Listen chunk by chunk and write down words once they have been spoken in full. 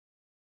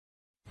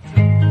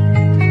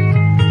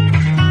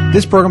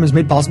This program is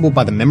made possible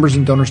by the members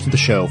and donors to the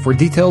show. For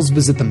details,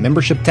 visit the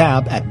membership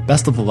tab at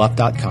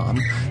bestoftheleft.com.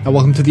 Now,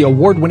 welcome to the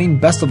award-winning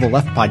Best of the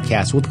Left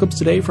podcast with clips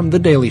today from The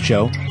Daily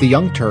Show, The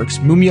Young Turks,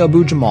 Mumia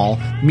Abu-Jamal,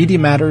 Media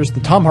Matters,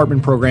 The Thom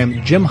Hartmann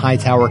Program, Jim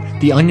Hightower,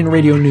 The Onion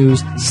Radio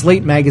News,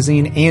 Slate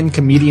Magazine, and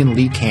comedian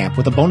Lee Camp,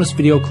 with a bonus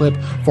video clip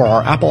for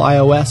our Apple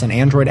iOS and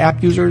Android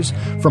app users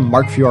from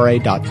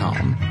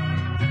markfiore.com.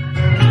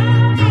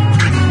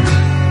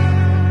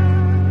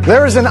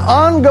 There is an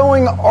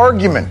ongoing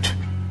argument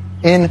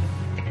in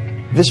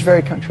this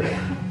very country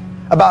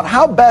about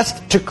how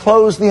best to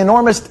close the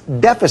enormous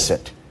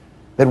deficit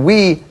that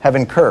we have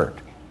incurred.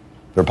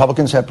 The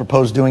Republicans have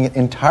proposed doing it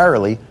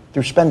entirely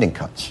through spending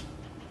cuts,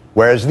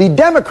 whereas the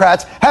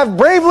Democrats have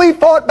bravely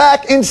fought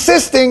back,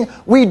 insisting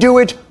we do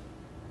it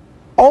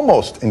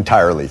almost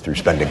entirely through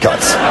spending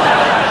cuts.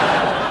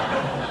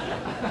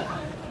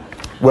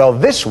 Well,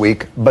 this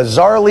week,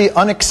 bizarrely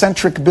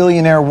uneccentric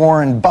billionaire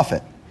Warren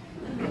Buffett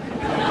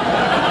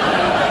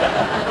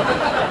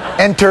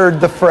entered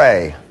the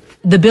fray.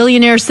 The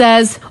billionaire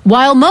says,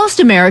 while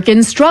most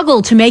Americans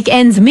struggle to make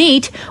ends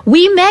meet,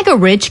 we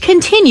mega-rich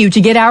continue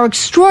to get our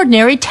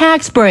extraordinary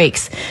tax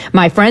breaks.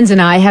 My friends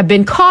and I have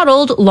been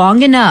coddled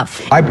long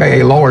enough. I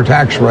pay a lower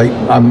tax rate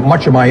on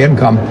much of my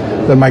income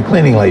than my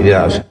cleaning lady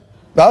does.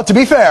 Well, to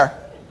be fair,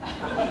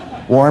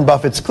 Warren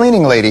Buffett's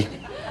cleaning lady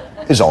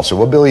is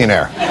also a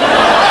billionaire.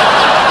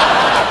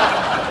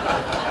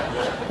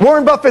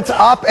 Warren Buffett's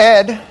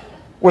op-ed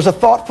was a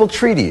thoughtful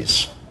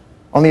treatise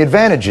on the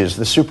advantages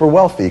the super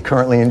wealthy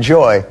currently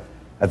enjoy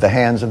at the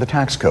hands of the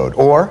tax code.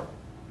 Or,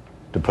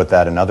 to put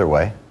that another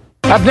way.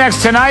 Up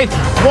next tonight,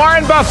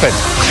 Warren Buffett,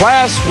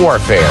 class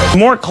warfare.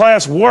 More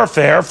class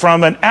warfare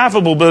from an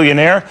affable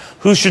billionaire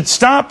who should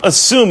stop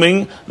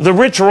assuming the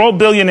rich are all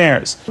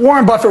billionaires.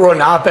 Warren Buffett wrote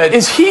an op-ed.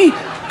 Is he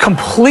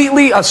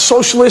completely a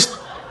socialist?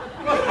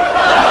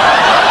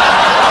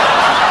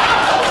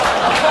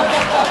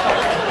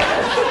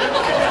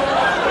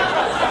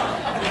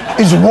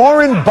 Is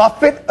Warren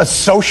Buffett a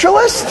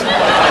socialist? You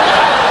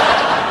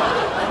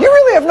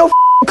really have no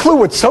clue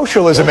what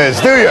socialism is,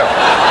 do you?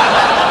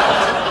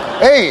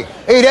 Hey,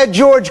 that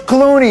George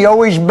Clooney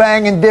always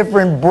banging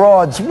different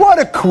broads. What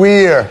a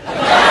queer.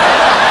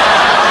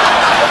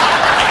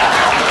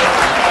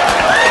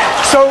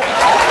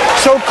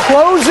 So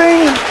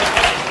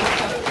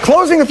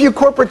closing a few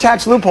corporate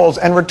tax loopholes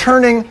and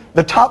returning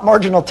the top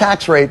marginal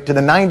tax rate to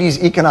the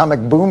 90s economic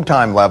boom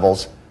time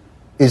levels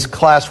is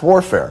class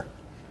warfare.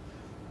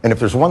 And if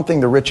there's one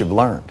thing the rich have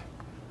learned,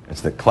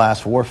 it's that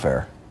class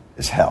warfare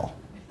is hell.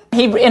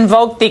 He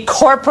invoked the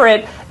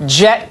corporate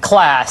jet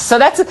class. So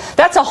that's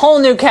a whole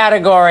new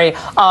category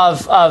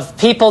of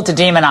people to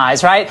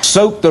demonize, right?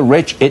 Soak the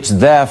rich, it's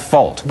their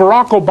fault.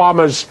 Barack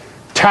Obama's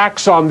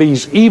tax on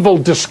these evil,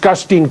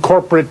 disgusting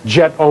corporate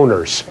jet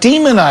owners.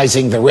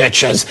 Demonizing the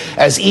rich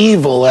as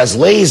evil, as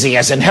lazy,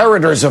 as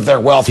inheritors of their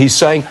wealth. He's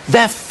saying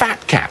they're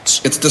fat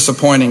cats. It's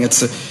disappointing.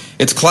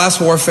 It's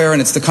class warfare,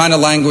 and it's the kind of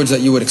language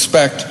that you would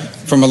expect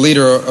from a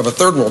leader of a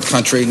third world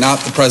country, not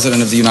the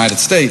president of the United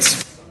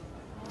States.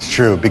 It's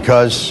true,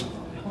 because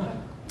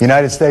the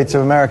United States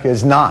of America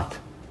is not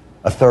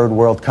a third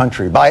world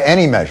country by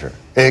any measure,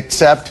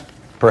 except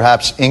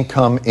perhaps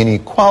income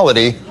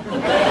inequality,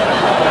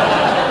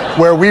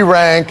 where we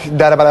rank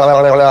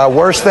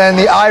worse than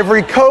the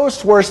Ivory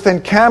Coast, worse than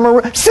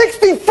Cameroon,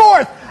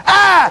 64th!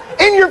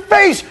 In your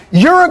face!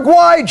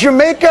 Uruguay,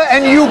 Jamaica,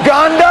 and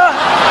Uganda?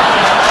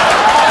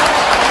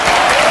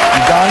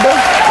 Uganda?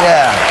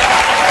 Yeah.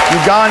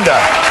 Uganda.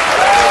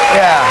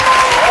 Yeah.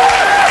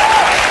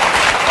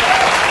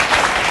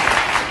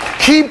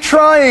 Keep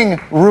trying,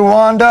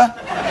 Rwanda.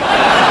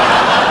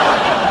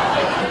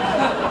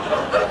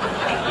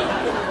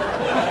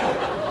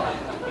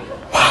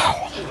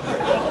 Wow.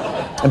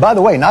 And by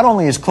the way, not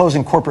only is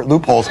closing corporate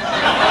loopholes,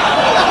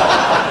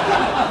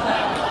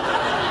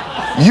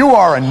 you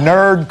are a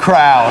nerd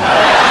crowd.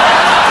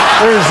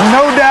 There's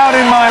no doubt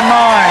in my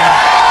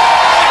mind.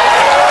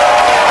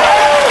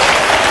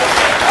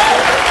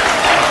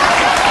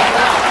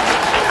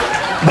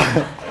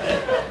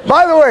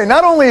 By the way,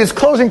 not only is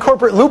closing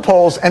corporate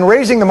loopholes and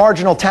raising the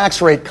marginal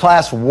tax rate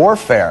class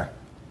warfare,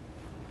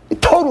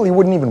 it totally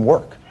wouldn't even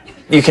work.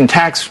 You can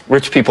tax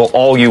rich people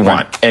all you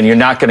want, and you're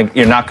not going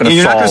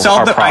to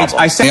solve our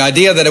problem. The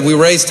idea that if we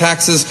raise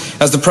taxes,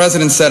 as the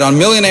president said, on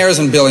millionaires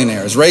and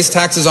billionaires, raise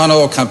taxes on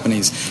oil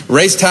companies,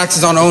 raise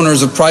taxes on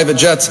owners of private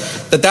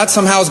jets, that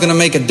somehow is going to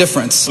make a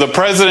difference. The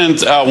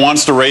president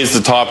wants to raise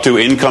the top two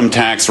income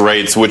tax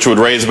rates, which would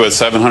raise about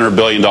 $700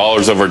 billion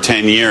over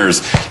 10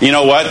 years. You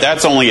know what?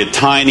 That's only a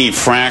tiny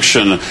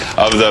fraction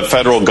of the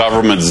federal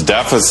government's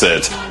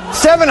deficit.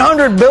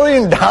 $700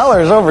 billion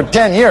over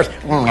 10 years.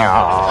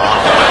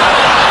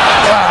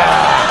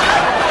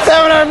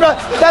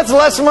 That's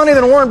less money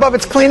than Warren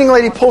Buffett's cleaning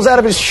lady pulls out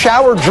of his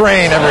shower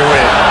drain every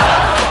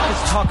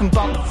week. Talking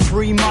about the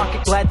free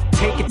market, glad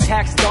taking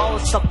tax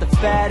dollars, stuff the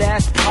fat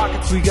ass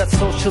pockets. We got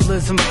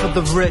socialism for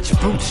the rich,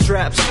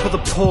 bootstraps for the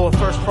poor.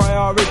 First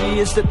priority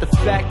is that the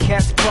fat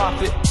cats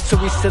profit.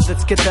 So we said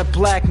let's get that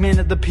black man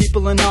of the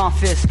people in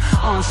office.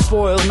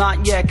 Unspoiled,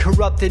 not yet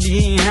corrupted,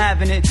 he ain't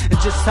having it. And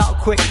just how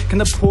quick can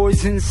the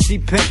poison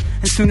seep in?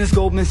 As soon as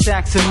Goldman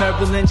Sachs and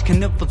Merrill Lynch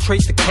can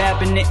infiltrate the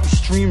cabinet,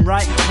 extreme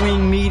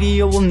right-wing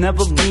media will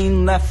never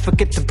lean left.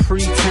 Forget the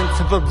pretense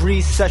of a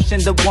recession.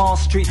 The Wall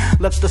Street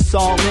left us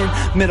all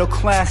in. Middle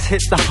class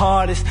hit the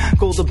hardest.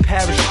 Golden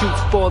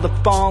parachutes for the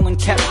fallen.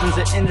 Captains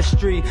of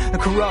industry. The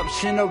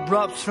corruption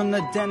erupts from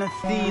the den of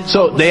thieves.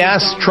 So they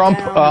asked Trump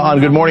on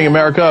Good Morning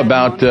America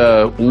about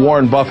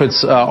Warren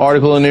Buffett's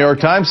article in the New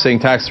York Times saying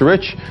tax the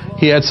rich.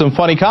 He had some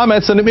funny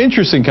comments and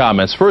interesting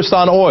comments. First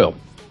on oil.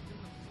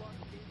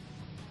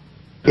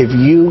 If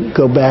you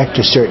go back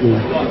to certain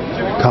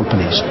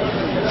companies,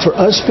 for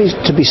us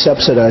to be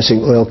subsidizing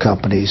oil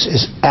companies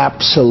is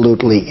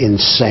absolutely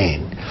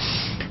insane.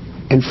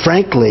 And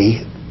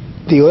frankly,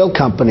 the oil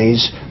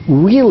companies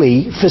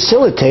really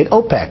facilitate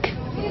OPEC.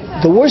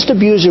 The worst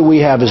abuser we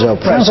have is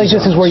OPEC. Sounds like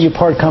this is where you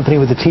part company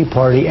with the Tea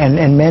Party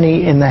and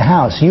many in the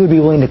House. You would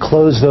be willing to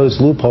close those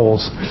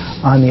loopholes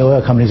on the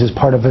oil companies as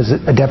part of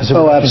a deficit?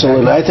 Oh,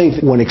 absolutely. I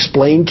think when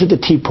explained to the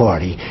Tea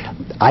Party,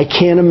 I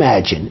can't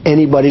imagine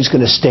anybody's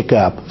going to stick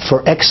up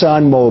for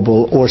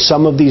ExxonMobil or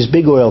some of these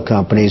big oil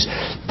companies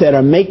that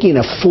are making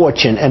a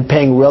fortune and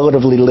paying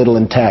relatively little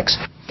in tax.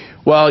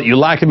 Well, you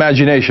lack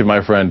imagination,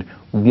 my friend.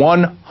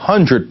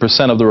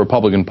 100% of the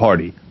Republican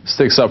Party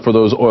sticks up for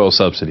those oil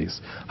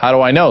subsidies. How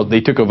do I know? They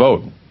took a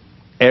vote.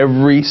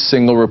 Every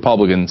single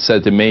Republican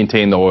said to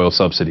maintain the oil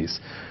subsidies.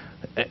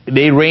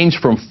 They range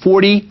from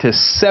 $40 to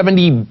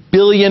 $70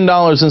 billion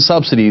in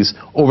subsidies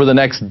over the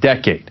next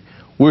decade.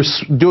 We're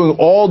doing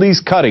all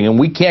these cutting, and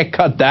we can't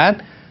cut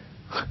that.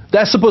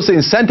 That's supposed to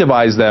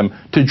incentivize them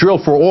to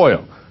drill for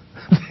oil.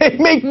 They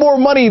make more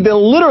money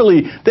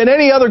than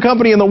any other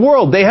company in the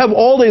world. They have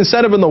all the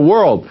incentive in the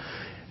world.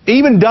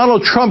 Even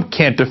Donald Trump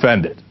can't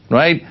defend it,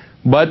 right?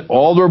 But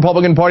all the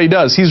Republican Party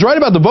does. He's right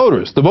about the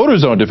voters. The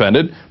voters don't defend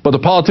it, but the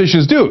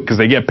politicians do because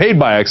they get paid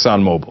by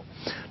ExxonMobil.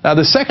 Now,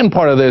 the second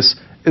part of this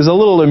is a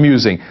little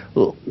amusing.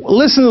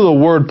 Listen to the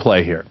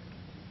wordplay here.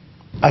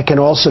 I can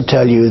also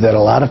tell you that a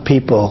lot of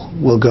people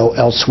will go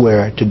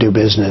elsewhere to do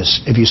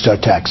business if you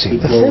start taxing.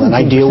 And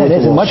I deal with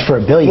isn't much for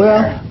a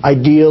billionaire. Well, I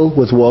deal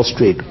with Wall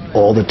Street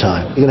all the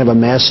time. You're going to have a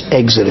mass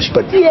exodus.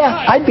 But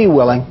yeah, I'd be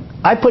willing.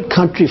 I put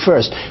country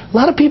first. A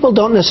lot of people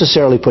don't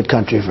necessarily put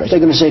country first.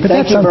 They're going to say,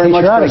 thank you very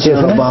much,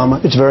 President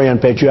Obama. It's very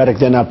unpatriotic.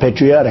 They're not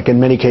patriotic.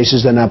 In many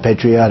cases, they're not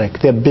patriotic.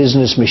 They're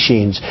business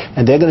machines.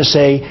 And they're going to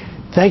say,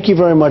 thank you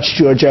very much,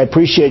 George. I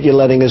appreciate you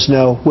letting us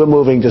know. We're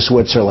moving to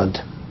Switzerland.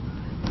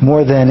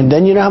 More than... And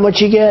then you know how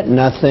much you get?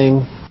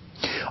 Nothing.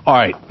 All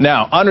right.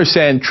 Now,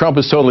 understand Trump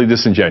is totally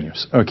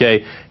disingenuous,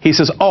 okay? He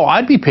says, oh,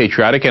 I'd be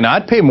patriotic and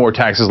I'd pay more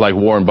taxes like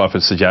Warren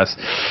Buffett suggests.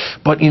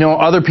 But, you know,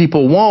 other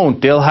people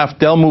won't.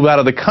 They'll move out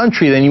of the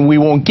country. Then we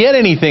won't get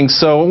anything.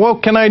 So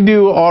what can I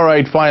do? All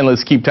right, fine.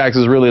 Let's keep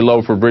taxes really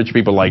low for rich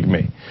people like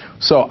me.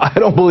 So I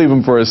don't believe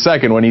him for a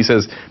second when he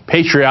says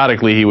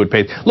patriotically he would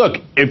pay.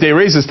 Look, if they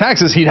raise his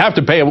taxes, he'd have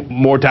to pay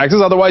more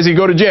taxes. Otherwise, he'd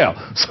go to jail.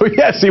 So,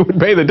 yes, he would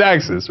pay the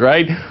taxes,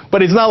 right?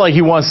 But it's not like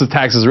he wants the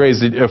taxes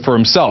raised for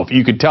himself.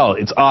 You could tell.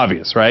 It's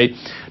obvious, right?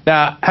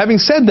 Now, having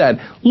said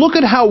that, look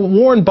at how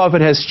Warren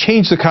Buffett has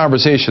changed the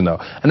conversation, though.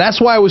 And that's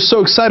why I was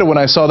so excited when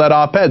I saw that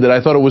op-ed, that I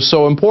thought it was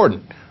so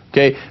important,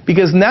 okay?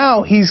 Because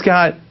now he's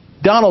got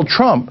Donald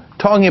Trump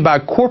talking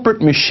about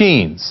corporate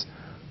machines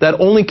that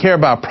only care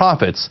about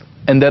profits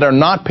and that are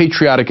not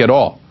patriotic at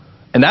all.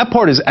 And that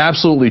part is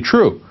absolutely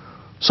true.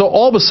 So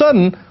all of a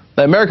sudden,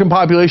 the American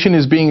population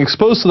is being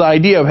exposed to the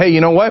idea of, hey,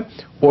 you know what?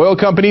 Oil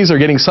companies are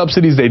getting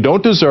subsidies they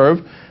don't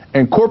deserve,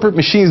 and corporate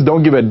machines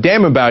don't give a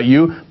damn about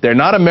you. They're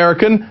not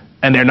American,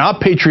 and they're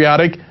not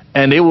patriotic,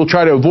 and they will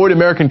try to avoid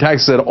American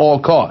taxes at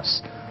all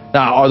costs.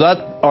 Now,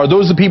 are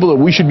those the people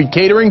that we should be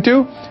catering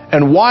to?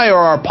 And why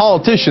are our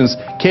politicians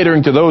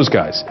catering to those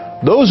guys?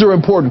 Those are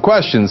important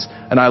questions,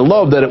 and I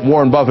love that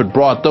Warren Buffett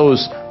brought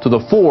those to the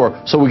fore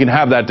so we can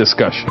have that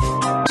discussion.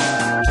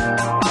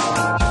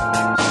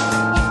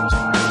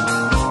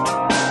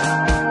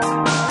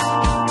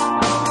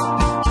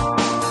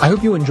 I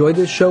hope you enjoyed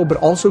this show, but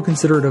also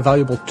consider it a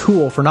valuable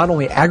tool for not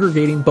only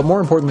aggregating, but more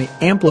importantly,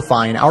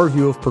 amplifying our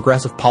view of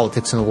progressive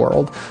politics in the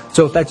world.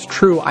 So if that's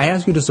true, I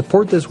ask you to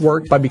support this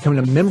work by becoming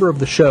a member of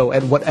the show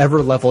at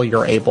whatever level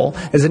you're able,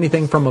 as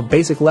anything from a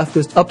basic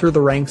leftist up through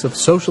the ranks of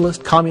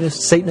socialist,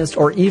 communist, Satanist,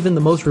 or even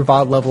the most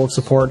reviled level of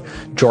support,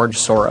 George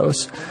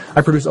Soros.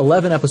 I produce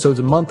 11 episodes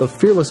a month of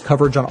fearless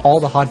coverage on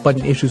all the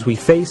hot-button issues we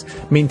face,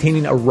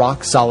 maintaining a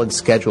rock-solid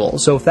schedule.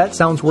 So if that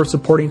sounds worth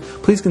supporting,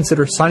 please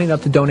consider signing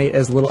up to donate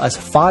as little as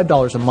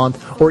 $5 a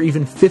month or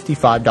even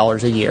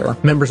 $55 a year.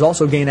 Members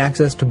also gain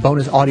access to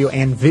bonus audio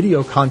and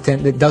video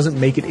content that doesn't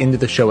make it into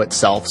the show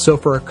itself. So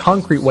for a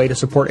concrete way to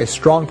support a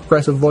strong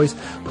progressive voice,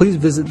 please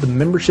visit the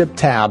membership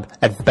tab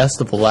at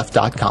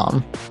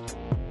bestoftheleft.com.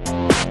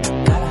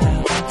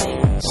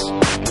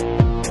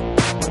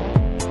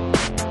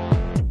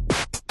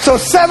 So So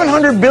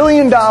 $700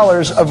 billion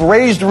of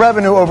raised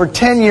revenue over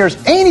 10 years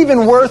ain't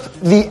even worth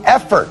the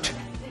effort.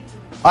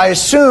 I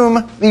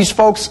assume these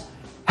folks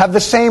have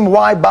the same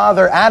why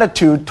bother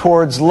attitude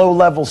towards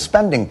low-level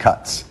spending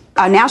cuts.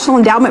 National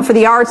Endowment for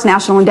the Arts,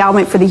 National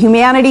Endowment for the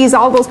Humanities,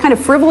 all those kind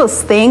of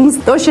frivolous things,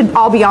 those should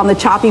all be on the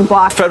chopping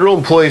block. Federal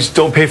employees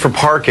don't pay for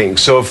parking,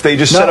 so if they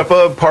just set up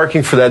a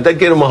parking for that'd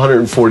get them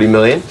 $140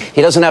 million.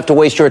 He doesn't have to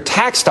waste your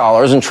tax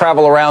dollars and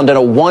travel around in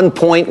a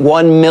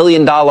 $1.1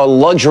 million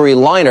luxury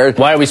liner.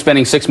 Why are we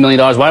spending $6 million?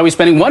 Why are we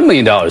spending $1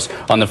 million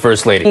on the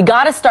First Lady? You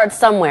got to start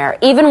somewhere.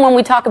 Even when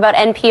we talk about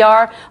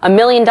NPR, $1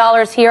 million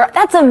here,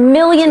 that's $1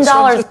 million.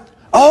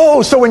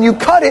 Oh, so when you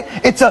cut it,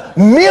 it's $1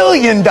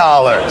 million.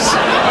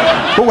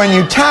 But when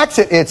you tax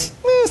it, it's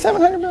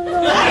 $700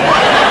 million.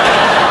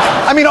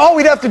 I mean, all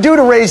we'd have to do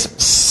to raise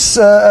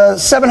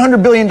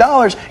 $700 billion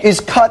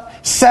is cut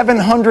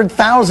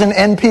 700,000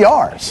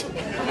 NPRs.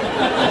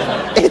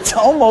 It's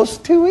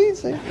almost too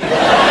easy.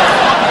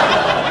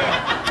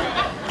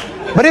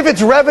 But if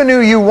it's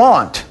revenue you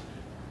want,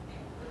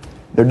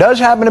 there does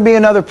happen to be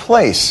another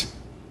place,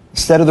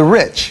 instead of the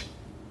rich,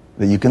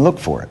 that you can look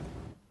for it.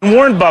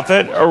 Warren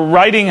Buffett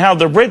writing how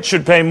the rich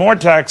should pay more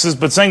taxes,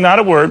 but saying not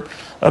a word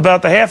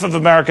about the half of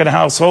American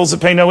households that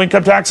pay no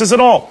income taxes at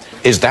all.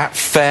 Is that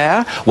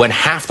fair when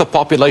half the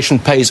population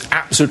pays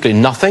absolutely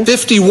nothing?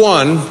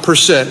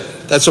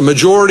 51%, that's a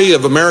majority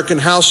of American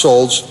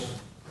households,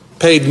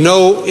 paid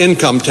no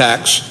income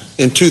tax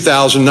in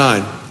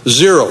 2009.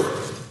 Zero.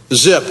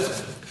 Zip.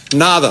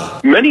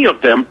 Nada. Many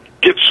of them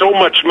get so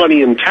much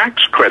money in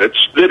tax credits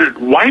that it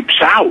wipes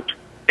out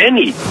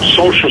any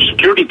Social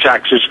Security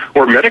taxes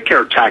or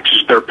Medicare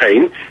taxes they're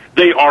paying.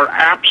 They are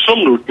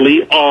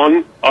absolutely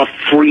on a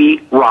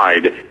free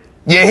ride.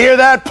 You hear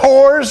that,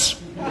 poors?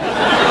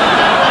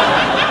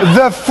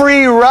 The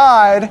free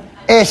ride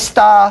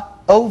está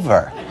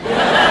over.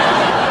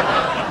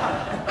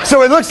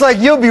 So it looks like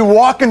you'll be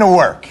walking to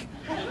work,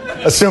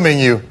 assuming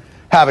you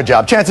have a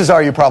job. Chances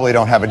are you probably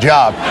don't have a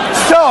job.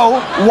 So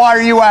why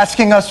are you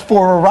asking us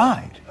for a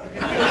ride?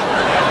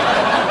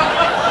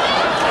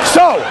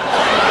 So,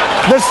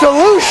 the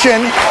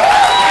solution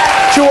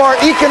to our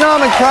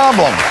economic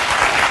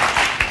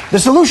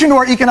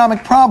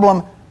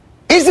problem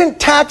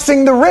isn't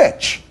taxing the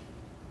rich.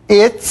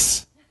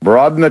 It's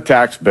broaden the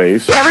tax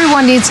base.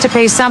 Everyone needs to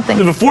pay something.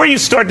 Before you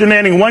start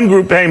demanding one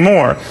group pay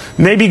more,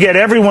 maybe get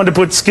everyone to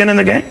put skin in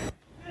the game.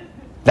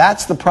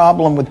 That's the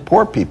problem with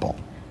poor people.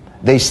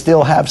 They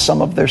still have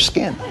some of their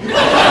skin.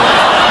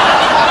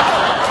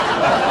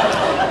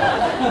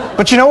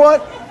 But you know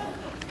what?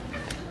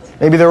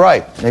 Maybe they're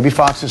right. Maybe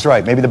Fox is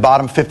right. Maybe the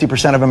bottom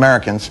 50% of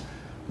Americans,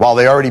 while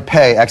they already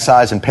pay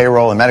excise and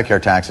payroll and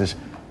Medicare taxes,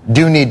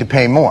 do need to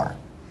pay more.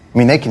 I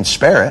mean, they can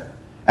spare it.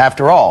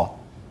 After all,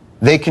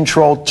 they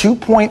control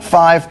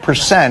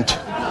 2.5%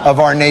 of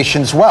our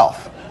nation's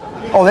wealth.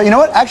 Oh, you know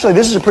what? Actually,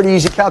 this is a pretty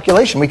easy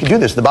calculation. We could do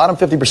this. The bottom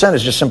 50%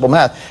 is just simple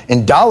math.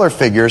 In dollar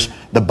figures,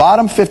 the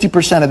bottom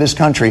 50% of this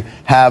country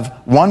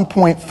have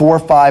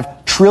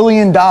 $1.45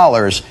 trillion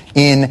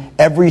in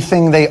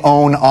everything they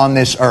own on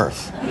this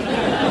earth.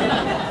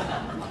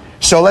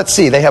 So let's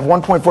see, they have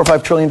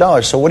 $1.45 trillion.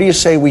 So what do you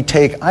say we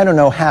take, I don't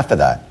know, half of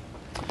that?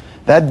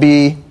 That'd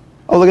be,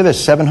 oh, look at this,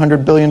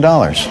 $700 billion.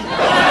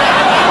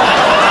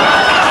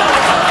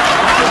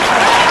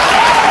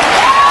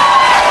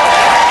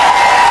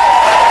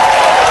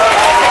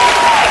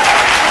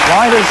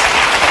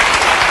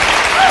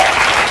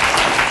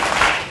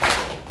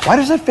 Why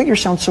does that figure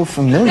sound so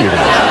familiar to me?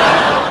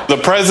 The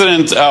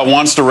president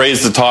wants to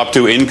raise the top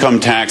two income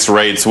tax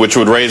rates, which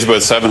would raise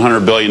about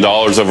 $700 billion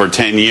over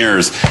 10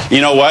 years.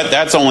 You know what?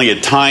 That's only a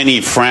tiny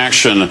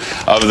fraction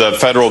of the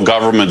federal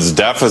government's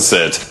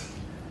deficit.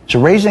 So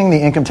raising the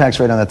income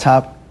tax rate on the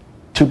top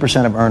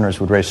 2% of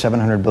earners would raise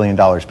 $700 billion,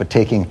 but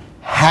taking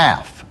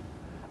half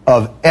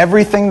of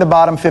everything the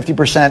bottom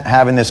 50%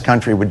 have in this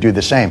country would do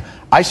the same.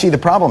 I see the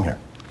problem here.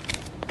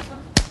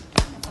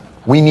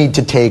 We need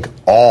to take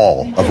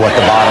all of what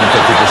the bottom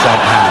 50%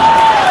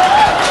 have.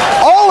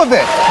 All of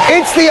it.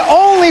 It's the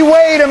only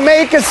way to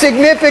make a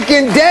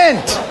significant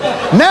dent.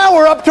 Now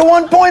we're up to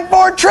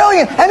 $1.4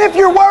 trillion. And if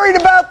you're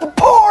worried about the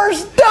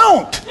poors,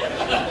 don't.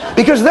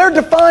 Because they're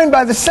defined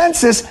by the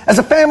census as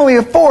a family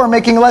of four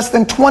making less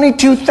than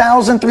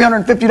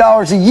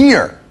 $22,350 a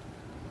year.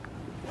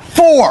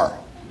 Four.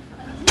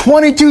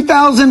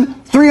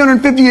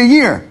 $22,350 a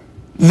year.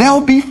 They'll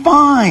be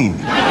fine.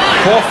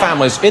 Poor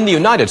families in the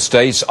United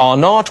States are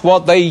not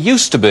what they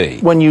used to be.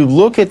 When you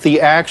look at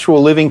the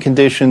actual living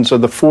conditions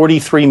of the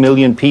 43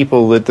 million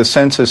people that the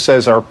census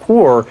says are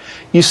poor,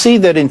 you see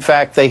that, in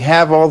fact, they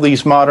have all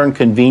these modern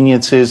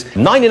conveniences.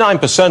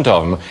 99%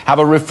 of them have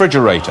a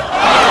refrigerator.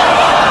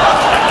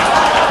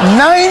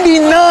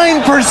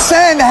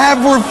 99%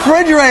 have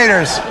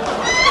refrigerators.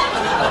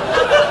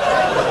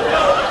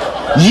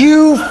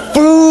 You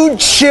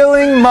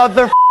food-chilling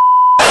motherfuckers.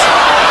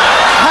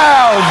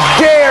 How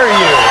dare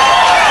you?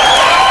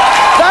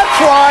 That's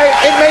why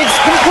it makes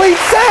complete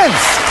sense.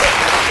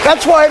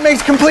 That's why it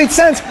makes complete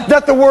sense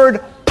that the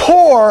word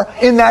poor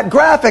in that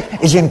graphic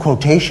is in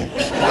quotations.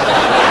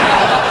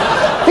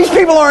 These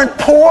people aren't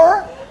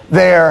poor.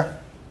 They're...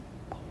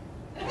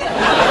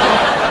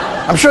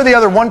 I'm sure the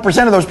other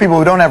 1% of those people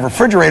who don't have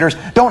refrigerators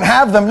don't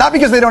have them, not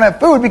because they don't have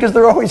food, because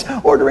they're always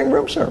ordering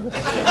room service.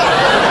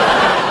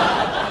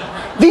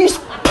 These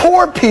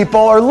poor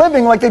people are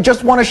living like they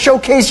just won a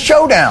showcase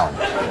showdown.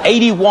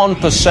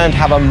 81%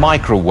 have a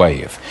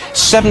microwave.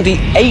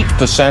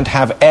 78%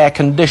 have air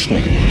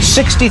conditioning.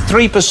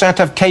 63%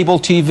 have cable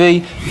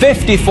TV.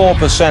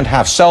 54%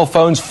 have cell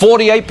phones.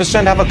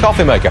 48% have a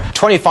coffee maker.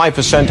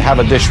 25% have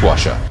a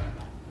dishwasher.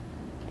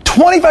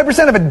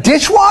 25% have a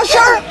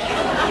dishwasher?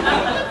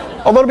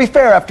 Although, to be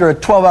fair, after a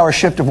 12-hour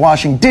shift of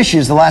washing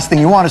dishes, the last thing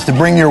you want is to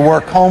bring your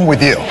work home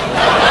with you.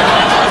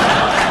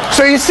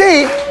 So you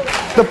see,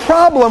 the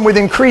problem with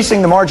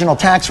increasing the marginal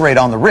tax rate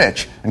on the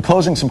rich and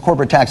closing some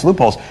corporate tax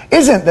loopholes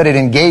isn't that it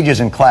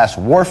engages in class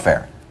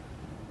warfare.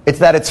 It's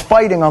that it's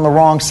fighting on the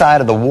wrong side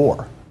of the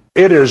war.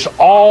 It is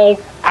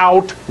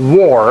all-out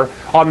war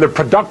on the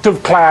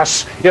productive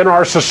class in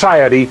our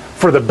society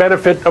for the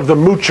benefit of the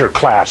moocher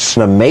class.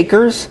 The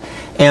makers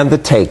and the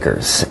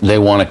takers. They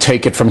want to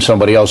take it from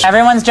somebody else.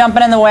 Everyone's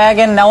jumping in the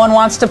wagon. No one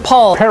wants to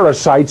pull.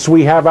 Parasites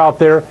we have out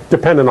there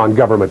dependent on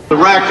government. The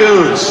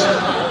raccoons,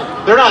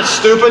 they're not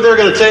stupid. They're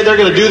going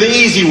to do the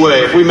easy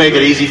way if we make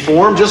it easy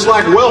for them, just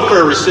like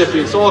welfare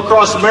recipients all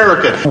across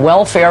America.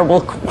 Welfare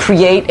will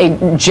create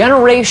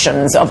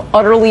generations of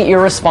utterly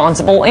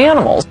irresponsible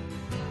animals.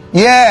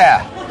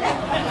 Yeah.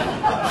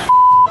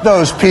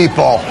 Those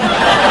people.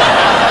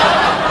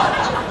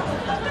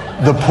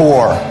 The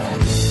poor.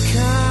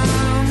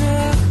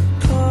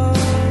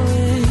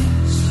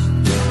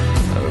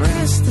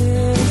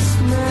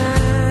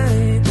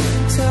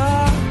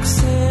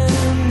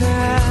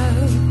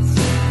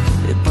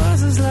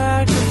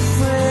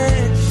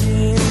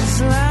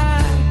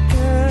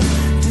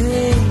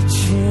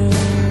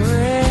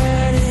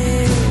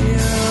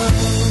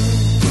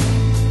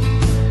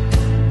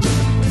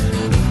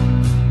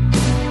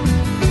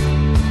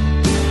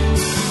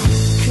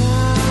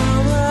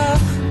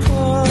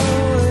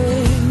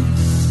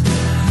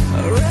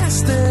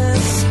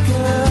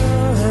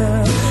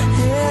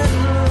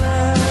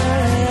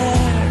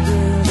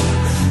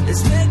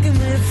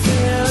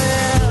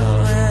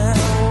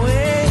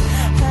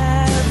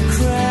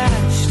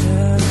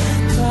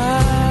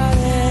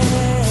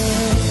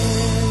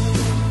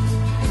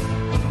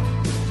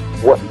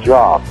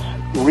 Jobs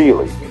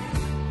really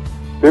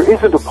mean. There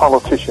isn't a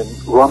politician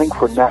running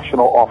for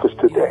national office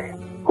today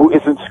who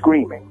isn't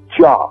screaming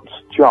jobs,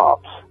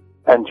 jobs,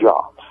 and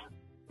jobs.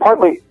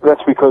 Partly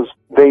that's because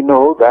they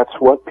know that's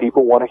what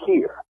people want to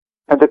hear,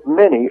 and that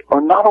many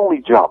are not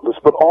only jobless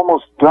but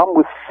almost dumb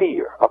with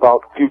fear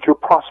about future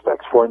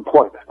prospects for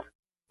employment.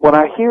 When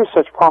I hear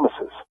such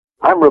promises,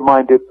 I'm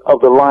reminded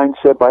of the line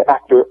said by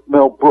actor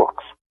Mel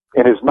Brooks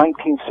in his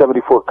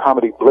 1974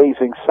 comedy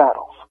Blazing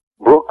Saddles.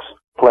 Brooks,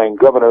 playing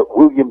Governor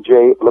William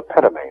J.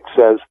 Lepetamine,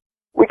 says,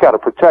 "We got to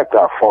protect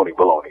our phony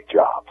baloney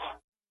jobs."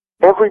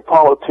 Every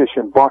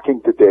politician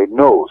barking today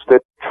knows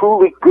that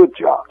truly good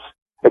jobs,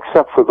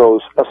 except for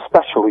those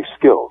especially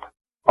skilled,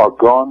 are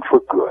gone for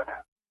good.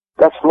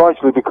 That's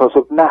largely because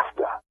of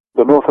NAFTA,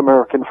 the North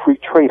American Free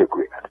Trade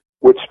Agreement,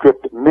 which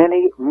stripped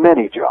many,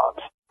 many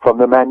jobs from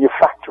the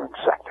manufacturing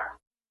sector.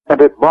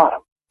 And at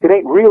bottom, it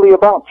ain't really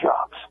about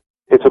jobs.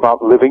 It's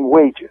about living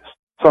wages,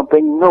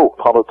 something no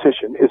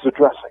politician is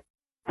addressing.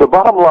 The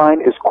bottom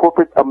line is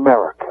corporate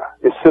America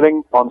is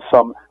sitting on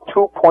some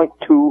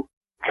 $2.2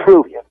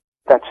 trillion,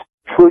 that's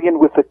trillion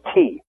with a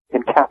T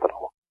in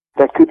capital,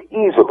 that could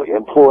easily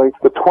employ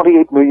the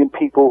 28 million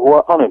people who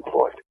are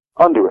unemployed,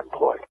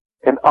 underemployed,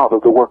 and out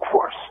of the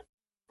workforce.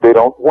 They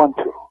don't want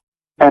to.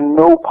 And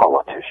no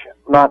politician,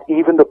 not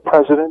even the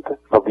President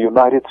of the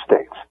United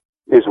States,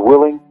 is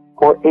willing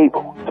or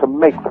able to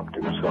make them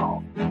do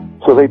so.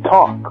 So they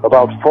talk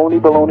about phony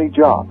baloney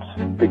jobs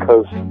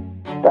because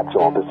that's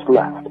all that's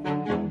left.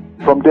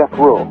 From death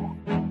row,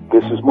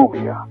 this is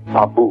Mumia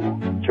Abu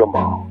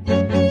Jamal.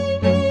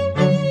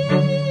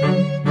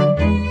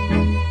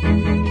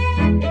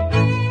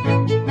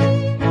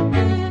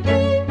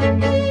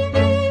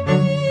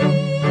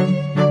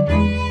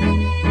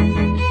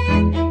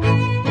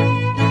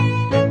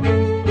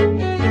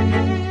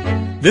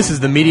 This is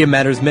the Media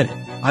Matters Minute.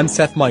 I'm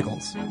Seth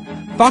Michaels.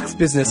 Fox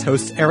Business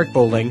host Eric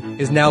Bolling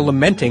is now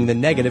lamenting the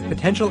negative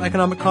potential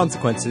economic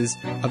consequences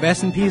of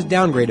S&P's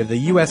downgrade of the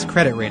U.S.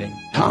 credit rating.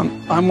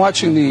 Tom, I'm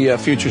watching the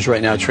futures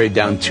right now trade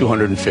down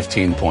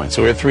 215 points.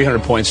 So we're at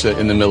 300 points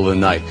in the middle of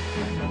the night.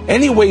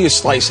 Any way you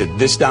slice it,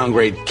 this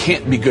downgrade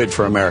can't be good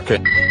for America.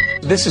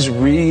 This is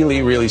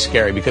really, really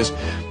scary because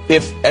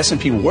if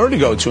S&P were to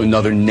go to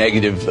another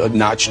negative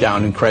notch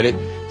down in credit,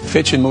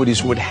 Fitch and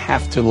Moody's would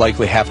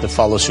likely have to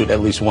follow suit,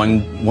 at least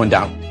one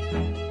down.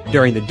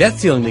 During the debt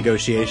ceiling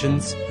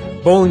negotiations,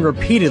 Bolling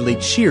repeatedly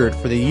cheered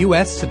for the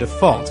U.S. to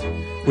default,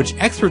 which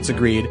experts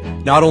agreed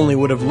not only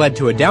would have led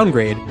to a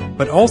downgrade,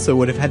 but also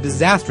would have had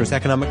disastrous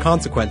economic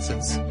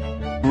consequences.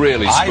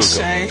 Really, I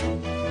say,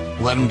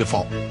 let them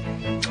default.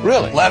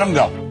 Really? Let them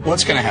go.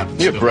 What's going to happen?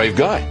 You're a brave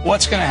guy.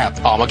 What's going to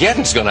happen?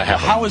 Armageddon's going to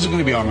happen. How is it going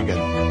to be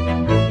Armageddon?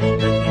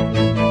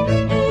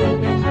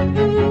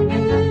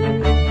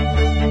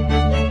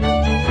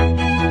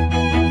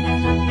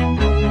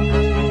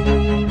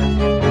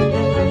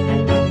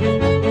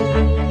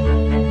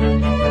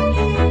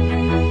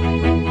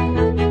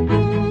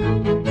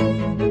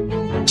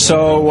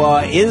 So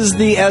is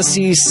the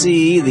SEC,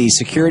 the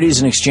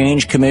Securities and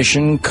Exchange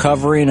Commission,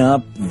 covering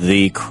up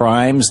the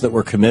crimes that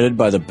were committed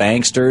by the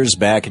banksters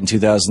back in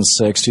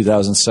 2006,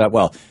 2007?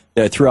 Well,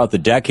 throughout the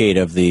decade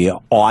of the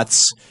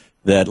aughts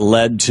that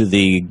led to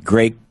the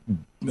great,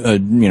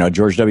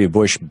 George W.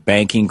 Bush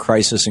banking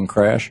crisis and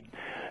crash?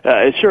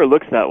 It sure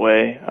looks that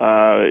way.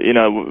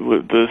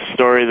 The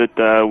story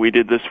that we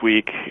did this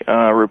week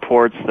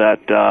reports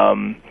that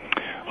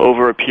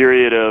over a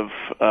period of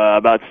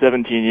about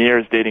 17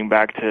 years, dating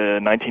back to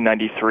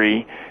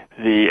 1993,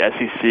 the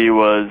SEC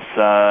was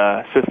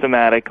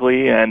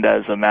systematically and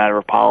as a matter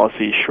of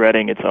policy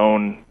shredding its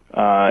own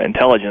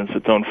intelligence,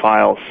 its own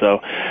files. So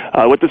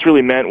what this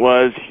really meant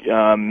was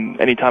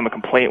anytime a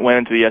complaint went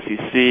into the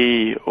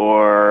SEC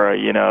or,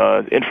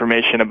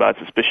 information about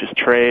suspicious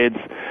trades,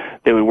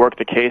 they would work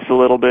the case a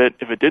little bit.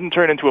 If it didn't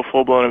turn into a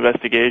full-blown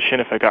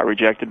investigation, if it got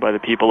rejected by the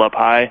people up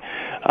high,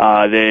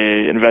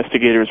 the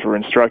investigators were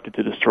instructed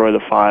to destroy the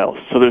files.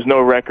 So there's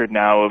no record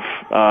now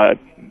of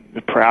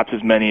perhaps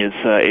as many as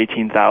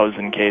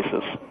 18,000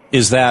 cases.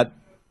 Is that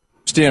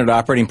standard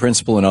operating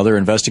principle in other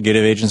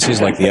investigative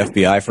agencies like the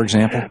FBI, for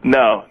example?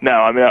 No.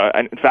 I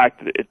mean, in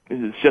fact,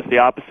 it's just the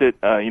opposite.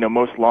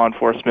 Most law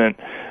enforcement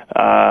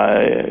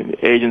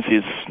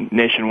agencies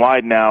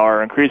nationwide now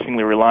are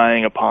increasingly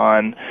relying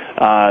upon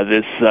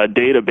this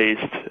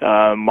data-based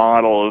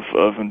model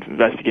of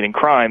investigating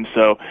crime.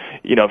 So,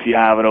 if you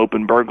have an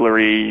open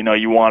burglary,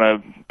 you want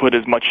to put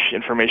as much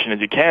information as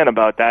you can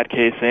about that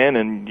case in,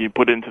 and you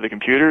put it into the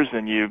computers,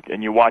 and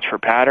you watch for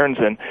patterns,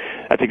 and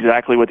that's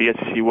exactly what the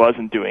SEC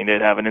wasn't doing.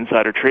 They'd have an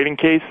insider trading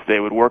case, they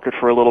would work it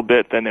for a little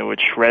bit, then they would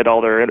shred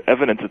all their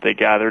evidence that they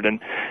gathered, and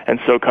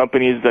so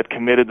companies that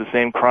committed the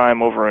same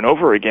crime over and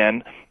over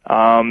again,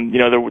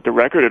 the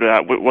record of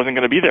that wasn't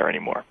going to be there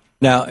anymore.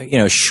 Now,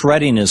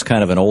 shredding is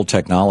kind of an old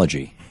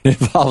technology. It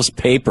involves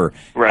paper.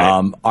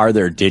 Right. Are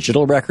there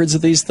digital records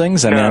of these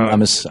things? I mean,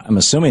 I'm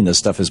assuming this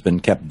stuff has been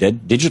kept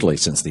digitally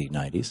since the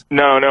 90s.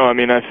 No. I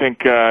mean, I think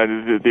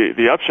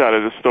the upshot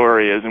of the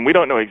story is, and we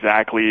don't know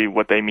exactly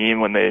what they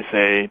mean when they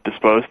say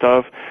disposed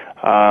of,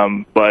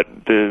 but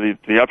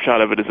the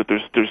upshot of it is that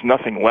there's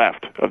nothing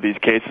left of these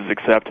cases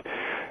except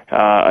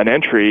an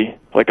entry,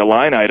 like a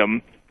line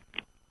item,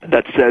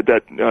 that said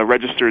that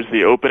registers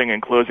the opening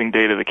and closing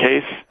date of the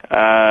case,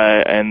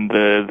 and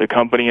the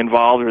company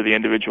involved or the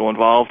individual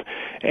involved,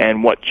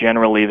 and what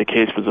generally the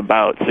case was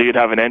about. So you'd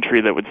have an entry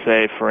that would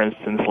say, for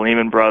instance,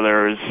 Lehman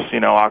Brothers,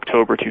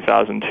 October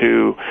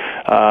 2002,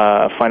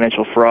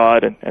 financial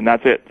fraud, and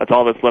that's it. That's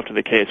all that's left of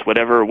the case.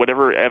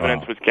 Whatever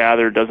evidence was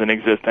gathered doesn't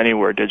exist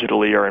anywhere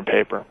digitally or in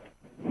paper.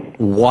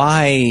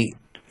 Why?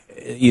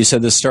 You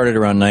said this started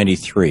around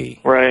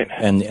 93. Right.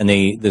 And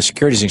the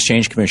Securities and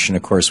Exchange Commission,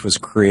 of course, was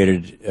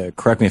created,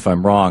 correct me if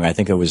I'm wrong, I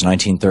think it was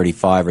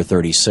 1935 or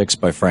 36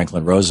 by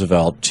Franklin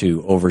Roosevelt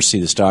to oversee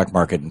the stock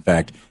market. In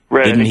fact,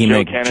 right, didn't he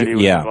Joe Kennedy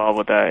was involved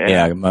with that.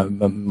 Yeah,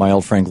 my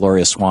old friend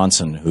Gloria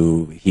Swanson,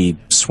 who he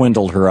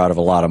swindled her out of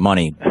a lot of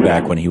money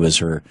back when he was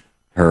her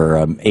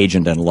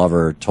agent and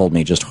lover, told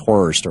me just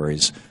horror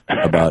stories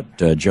about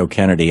Joe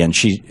Kennedy, and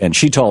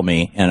she told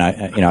me, and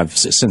I've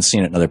since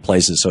seen it in other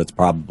places, so it's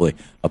probably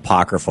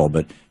apocryphal,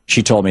 but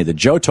she told me that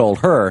Joe told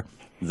her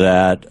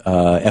that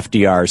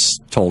FDR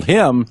told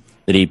him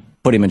that he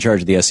put him in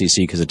charge of the SEC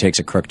because it takes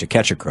a crook to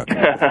catch a crook.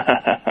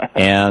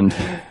 And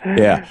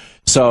yeah,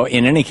 so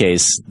in any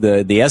case,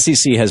 the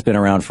SEC has been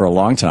around for a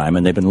long time,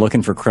 and they've been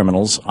looking for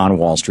criminals on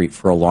Wall Street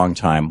for a long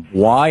time.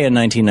 Why in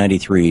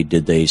 1993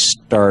 did they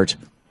start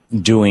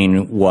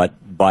doing what,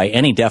 by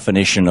any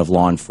definition of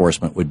law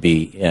enforcement, would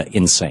be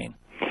insane?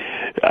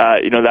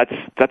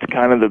 That's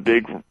kind of the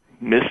big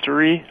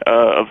mystery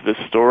of this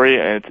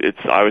story, and it's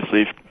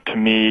obviously, to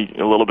me,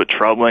 a little bit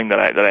troubling that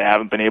I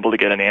haven't been able to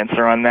get an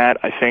answer on that.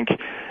 I think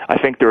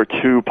there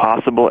are two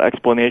possible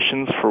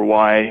explanations for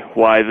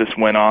why this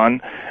went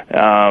on.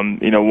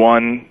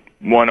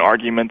 One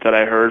argument that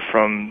I heard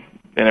from,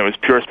 and it was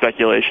pure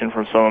speculation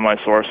from some of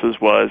my sources,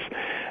 was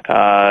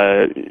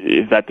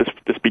that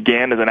this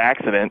began as an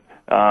accident.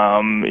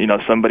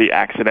 Somebody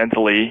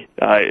accidentally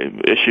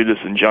issued this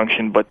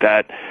injunction, but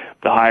that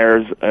the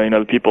hires,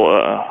 the people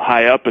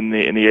high up in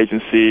the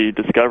agency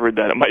discovered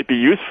that it might be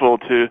useful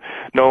to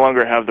no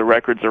longer have the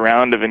records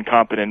around of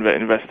incompetent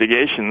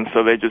investigations,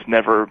 so they just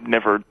never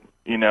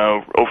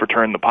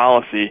overturn the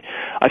policy.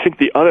 I think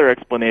the other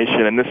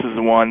explanation, and this is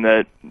the one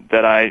that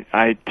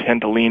I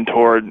tend to lean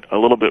toward a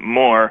little bit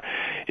more,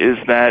 is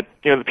that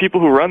the people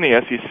who run the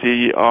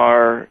SEC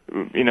are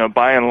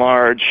by and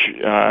large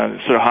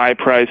sort of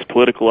high-priced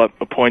political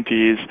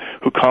appointees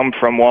who come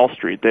from Wall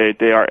Street.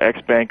 They are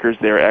ex-bankers,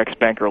 they are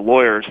ex-banker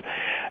lawyers,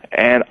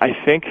 and I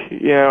think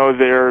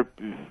they're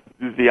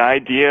the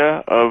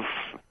idea of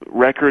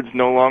records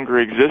no longer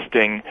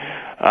existing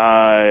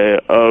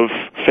of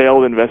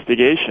failed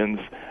investigations,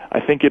 I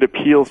think it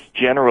appeals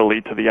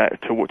generally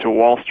to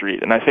Wall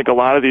Street. And I think a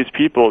lot of these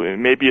people,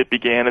 maybe it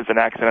began as an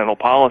accidental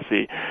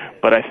policy,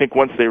 but I think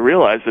once they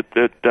realized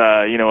that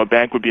a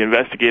bank would be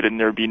investigated and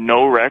there would be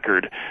no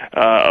record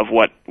of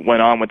what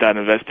went on with that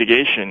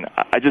investigation,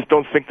 I just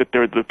don't think that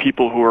the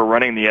people who are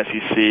running the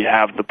SEC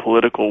have the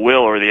political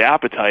will or the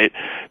appetite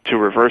to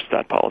reverse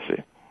that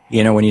policy.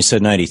 You know, when you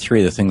said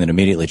 93, the thing that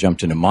immediately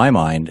jumped into my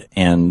mind,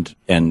 and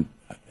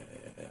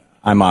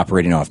I'm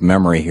operating off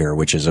memory here,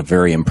 which is a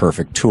very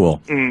imperfect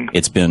tool.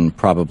 It's been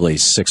probably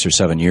 6 or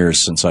 7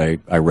 years since I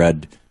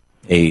read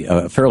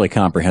a fairly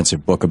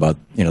comprehensive book about,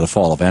 the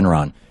fall of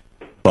Enron.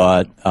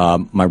 But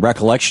my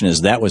recollection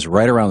is that was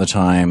right around the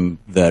time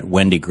that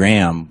Wendy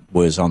Graham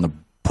was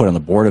put on the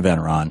board of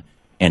Enron,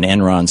 and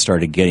Enron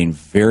started getting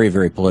very,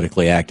 very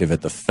politically active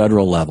at the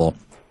federal level.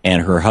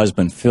 And her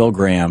husband, Phil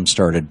Graham,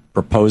 started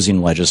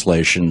proposing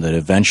legislation that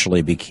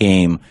eventually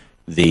became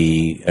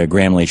the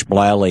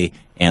Graham-Leach-Bliley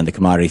and the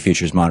Commodity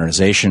Futures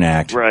Modernization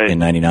Act in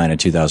 99 and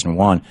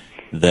 2001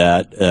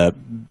 that,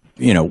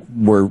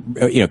 were,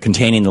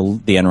 containing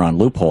the Enron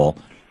loophole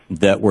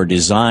that were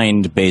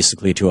designed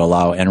basically to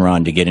allow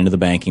Enron to get into the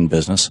banking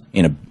business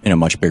in a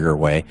much bigger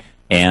way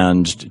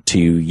and to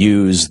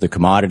use the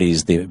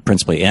commodities,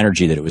 principally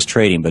energy that it was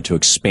trading, but to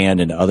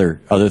expand into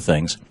other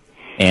things.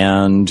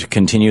 And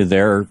continue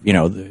there,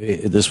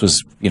 this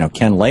was,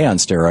 Ken Lay on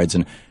steroids.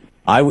 And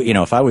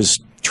if I was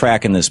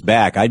tracking this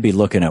back, I'd be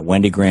looking at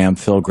Wendy Graham,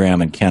 Phil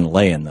Graham, and Ken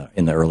Lay in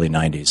the early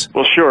 90s.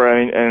 Well, sure.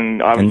 I mean,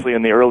 and obviously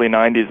in the early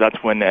 90s,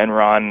 that's when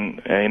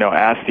Enron,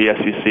 asked the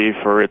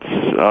SEC for its,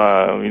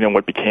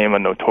 what became a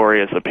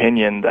notorious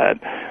opinion that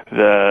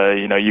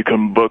you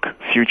can book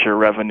future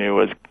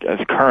revenue as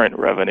current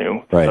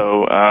revenue. Right.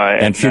 So,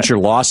 and future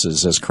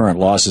losses as current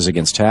losses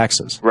against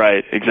taxes.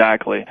 Right,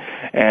 exactly.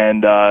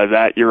 And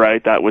that, you're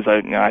right, that was,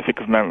 I think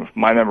if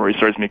my memory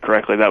serves me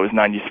correctly, that was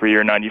 93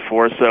 or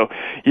 94. So,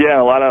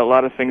 yeah, a lot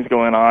of things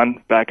going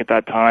on back at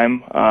that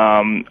time.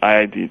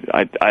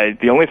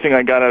 The only thing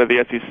I got out of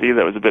the SEC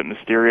that was a bit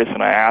mysterious,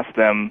 and I asked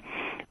them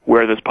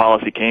where this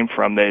policy came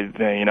from. They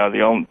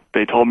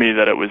told me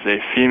that it was a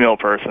female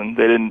person.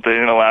 They didn't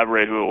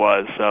elaborate who it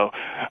was. So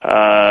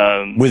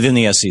within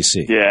the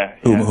SEC,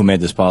 who made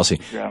this policy?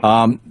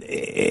 Yeah.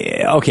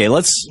 Okay,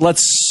 let's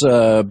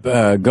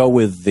go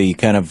with the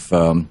kind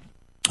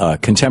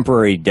of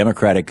contemporary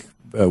Democratic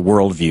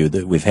worldview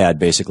that we've had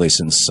basically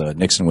since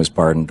Nixon was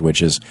pardoned,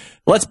 which is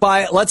let's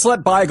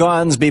let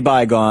bygones be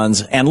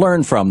bygones and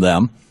learn from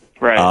them.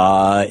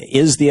 Right.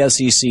 Is the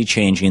SEC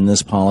changing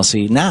this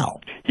policy now?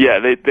 Yeah,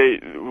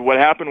 what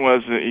happened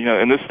was,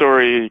 and this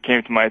story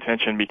came to my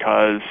attention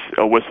because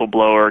a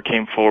whistleblower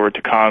came forward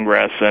to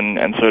Congress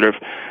and sort of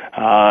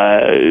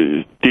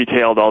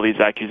detailed all these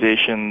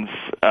accusations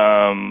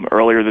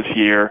earlier this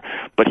year.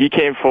 But he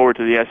came forward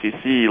to the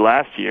SEC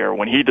last year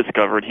when he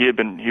discovered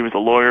he was a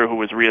lawyer who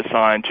was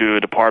reassigned to a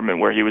department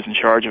where he was in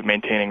charge of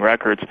maintaining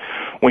records.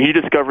 When he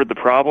discovered the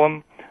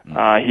problem,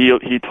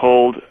 he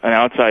told an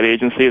outside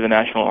agency, the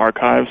National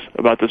Archives,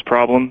 about this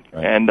problem,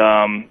 and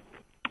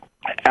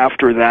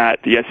after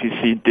that, the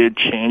SEC did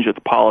change its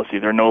policy.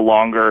 They're no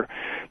longer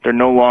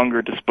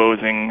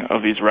disposing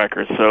of these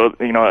records. So,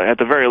 at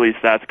the very least,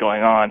 that's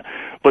going on.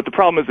 But the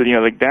problem is that,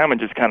 the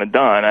damage is kind of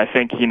done. I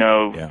think,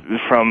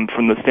 from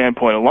the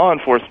standpoint of law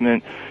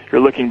enforcement,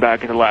 you're looking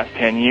back at the last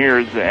 10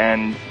 years,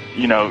 and,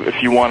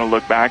 if you want to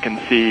look back and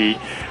see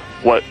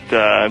what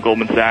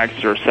Goldman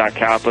Sachs or Sac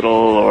Capital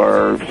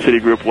or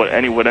Citigroup, what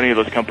any of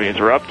those companies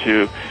are up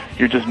to,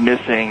 you're just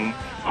missing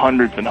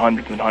hundreds and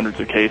hundreds and hundreds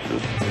of cases.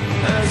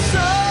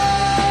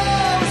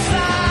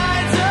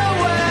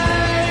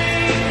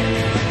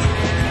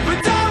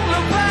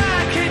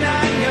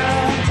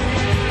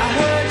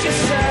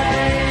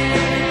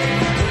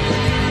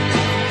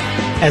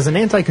 As an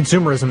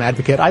anti-consumerism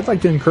advocate, I'd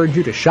like to encourage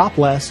you to shop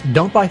less,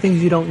 don't buy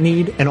things you don't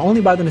need, and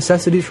only buy the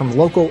necessities from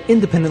local,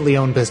 independently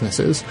owned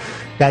businesses.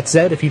 That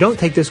said, if you don't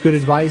take this good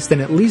advice, then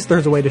at least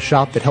there's a way to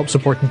shop that helps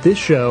support this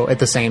show at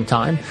the same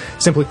time.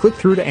 Simply click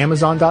through to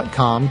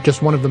Amazon.com,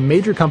 just one of the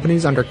major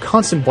companies under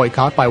constant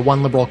boycott by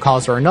one liberal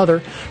cause or another,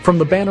 from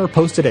the banner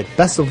posted at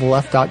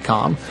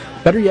bestoftheleft.com.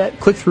 Better yet,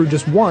 click through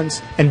just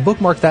once and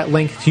bookmark that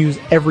link to use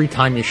every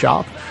time you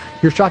shop.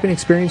 Your shopping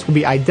experience will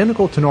be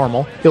identical to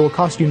normal. It will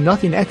cost you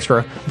nothing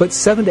extra, but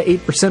 7 to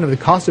 8% of the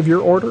cost of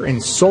your order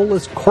in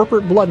soulless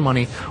corporate blood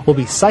money will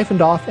be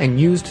siphoned off and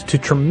used to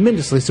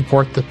tremendously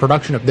support the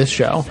production of this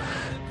show.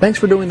 Thanks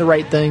for doing the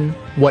right thing,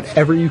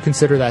 whatever you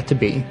consider that to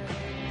be.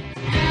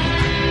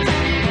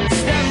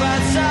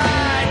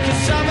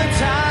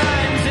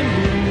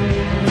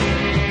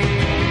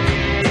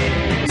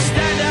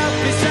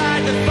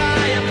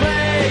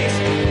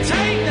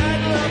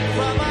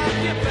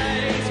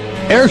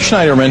 Eric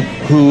Schneiderman,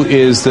 who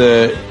is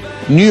the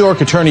New York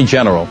Attorney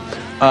General,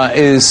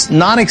 is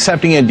not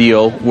accepting a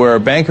deal where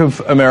Bank of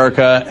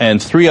America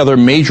and 3 other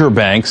major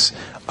banks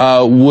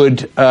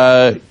would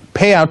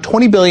pay out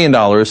 $20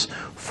 billion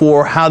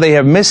for how they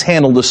have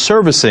mishandled the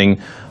servicing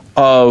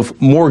of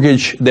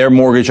their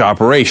mortgage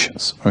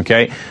operations.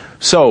 Okay,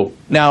 So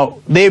now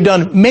they've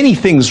done many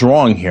things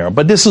wrong here,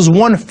 but this is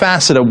one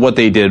facet of what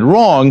they did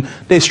wrong.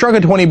 They struck a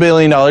 $20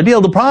 billion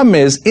deal. The problem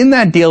is, in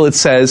that deal, it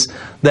says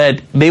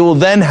that they will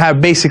then have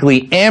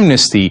basically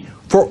amnesty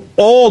for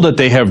all that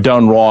they have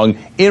done wrong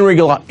in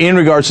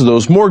regards to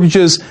those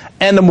mortgages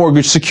and the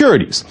mortgage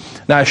securities.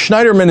 Now,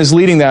 Schneiderman is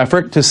leading the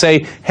effort to say,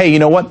 hey, you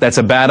know what, that's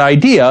a bad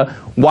idea.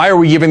 Why are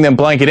we giving them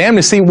blanket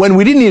amnesty when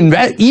we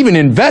didn't even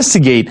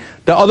investigate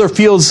the other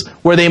fields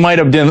where they might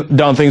have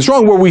done things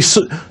wrong, where we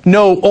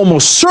know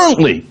almost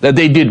certainly that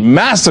they did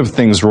massive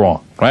things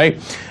wrong, right?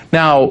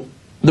 Now,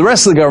 the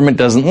rest of the government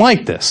doesn't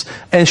like this.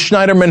 And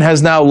Schneiderman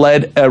has now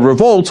led a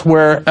revolt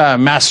where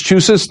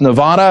Massachusetts,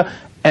 Nevada,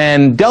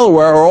 and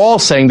Delaware are all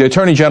saying, the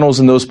attorney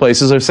generals in those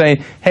places are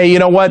saying, hey, you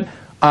know what?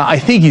 I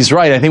think he's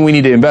right. I think we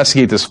need to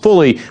investigate this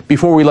fully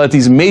before we let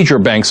these major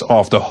banks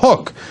off the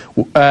hook.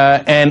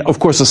 And, of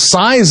course, the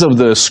size of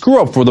the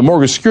screw-up for the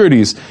mortgage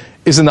securities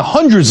is in the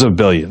hundreds of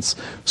billions.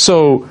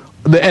 So,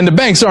 and the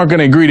banks aren't going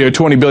to agree to a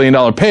 $20 billion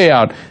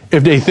payout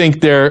if they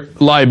think their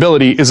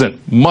liability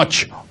isn't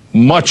much,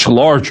 much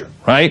larger,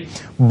 right?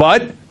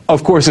 But,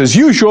 of course, as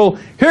usual,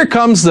 here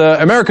comes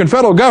the American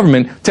federal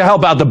government to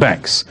help out the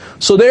banks.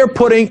 So they're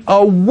putting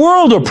a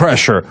world of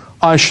pressure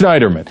on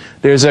Schneiderman.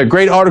 There's a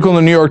great article in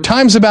the New York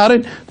Times about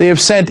it. They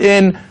have sent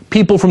in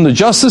people from the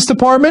Justice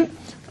Department,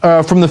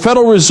 from the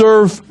Federal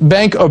Reserve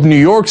Bank of New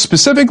York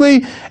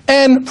specifically,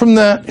 and from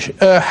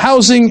the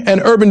Housing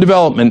and Urban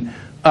Development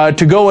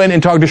to go in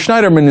and talk to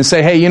Schneiderman and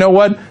say, hey, you know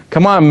what?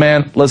 Come on,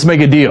 man, let's make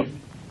a deal.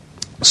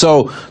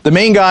 So the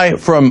main guy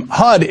from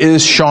HUD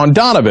is Sean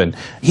Donovan.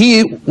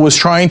 He was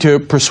trying to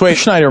persuade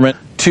Schneiderman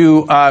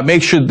to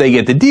make sure they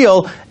get the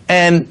deal,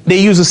 and they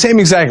use the same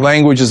exact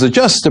language as the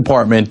Justice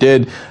Department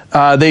did.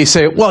 They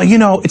say, well, you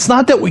know, it's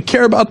not that we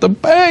care about the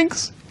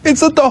banks.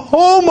 It's that the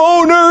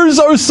homeowners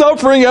are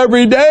suffering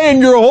every day and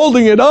you're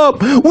holding it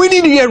up. We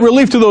need to get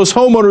relief to those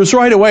homeowners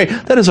right away.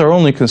 That is our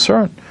only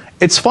concern.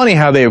 It's funny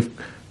how they've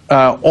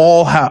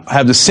all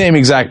have the same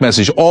exact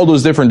message, all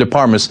those different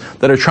departments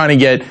that are trying to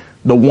get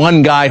the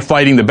one guy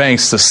fighting the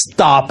banks to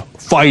stop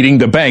fighting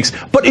the banks.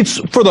 But it's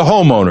for the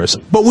homeowners.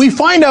 But we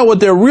find out what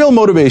their real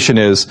motivation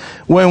is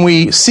when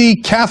we see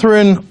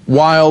Catherine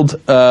Wild,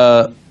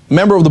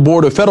 member of the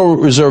board of Federal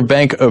Reserve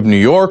Bank of New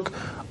York,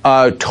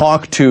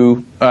 talk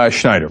to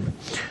Schneiderman.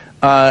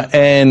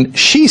 And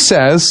she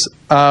says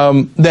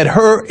that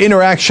her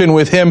interaction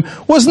with him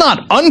was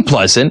not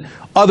unpleasant.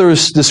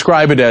 Others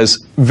describe it as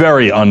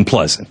very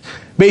unpleasant.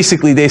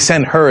 Basically, they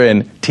sent her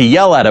in to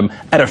yell at him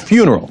at a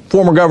funeral.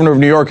 Former governor of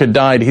New York had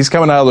died. He's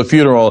coming out of the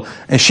funeral,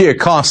 and she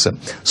accosts him.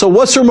 So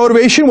what's her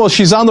motivation? Well,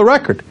 she's on the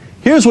record.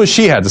 Here's what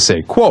she had to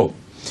say, quote,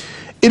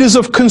 "It is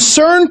of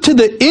concern to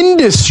the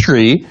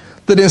industry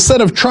that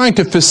instead of trying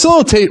to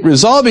facilitate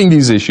resolving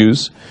these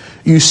issues,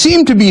 you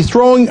seem to be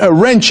throwing a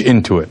wrench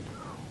into it.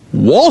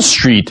 Wall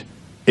Street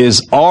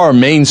is our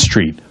Main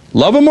Street.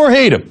 Love them or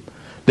hate them.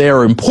 They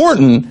are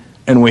important,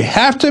 and we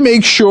have to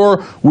make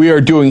sure we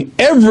are doing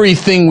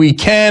everything we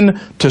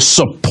can to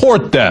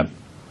support them,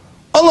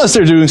 unless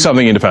they're doing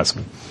something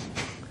indefensible."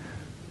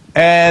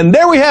 And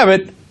there we have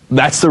it.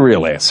 That's the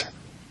real answer.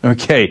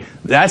 Okay,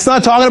 that's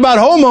not talking about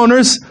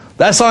homeowners.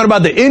 That's talking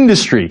about the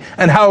industry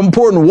and how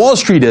important Wall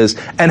Street is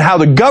and how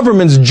the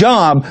government's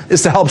job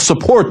is to help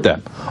support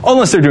them,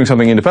 unless they're doing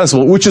something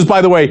indefensible, which is,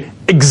 by the way,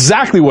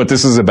 exactly what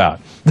this is about.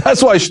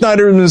 That's why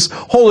Schneiderman is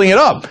holding it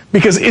up,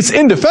 because it's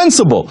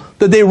indefensible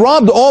that they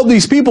robbed all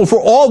these people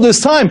for all this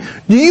time.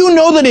 Do you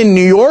know that in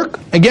New York,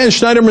 again,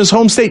 Schneiderman's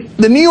home state,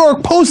 the New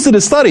York Post did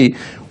a study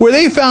where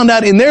they found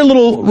out in their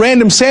little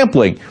random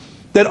sampling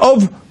that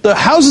of the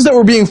houses that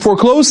were being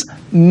foreclosed,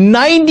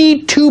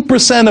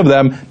 92% of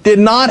them did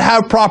not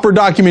have proper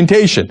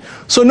documentation.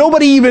 So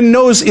nobody even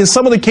knows in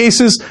some of the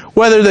cases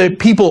whether the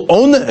people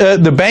own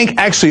the bank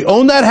actually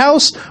owned that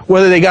house,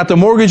 whether they got the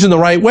mortgage in the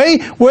right way,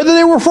 whether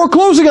they were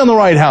foreclosing on the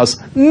right house.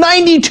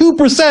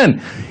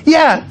 92%.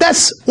 Yeah,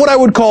 that's what I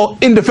would call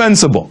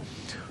indefensible.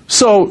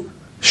 So,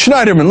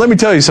 Schneiderman, let me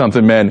tell you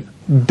something, man.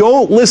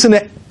 Don't listen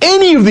to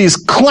any of these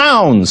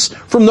clowns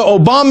from the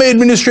Obama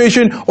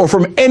administration or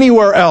from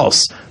anywhere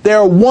else. They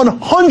are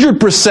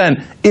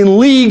 100% in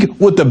league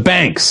with the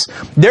banks.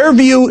 Their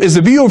view is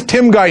the view of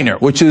Tim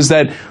Geithner, which is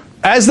that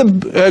as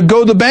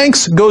go the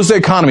banks, goes the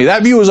economy.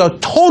 That view is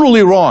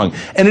totally wrong,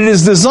 and it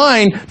is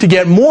designed to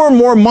get more and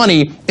more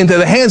money into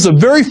the hands of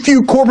very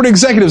few corporate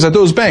executives at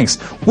those banks,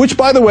 which,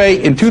 by the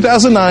way, in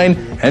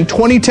 2009 and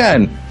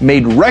 2010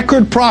 made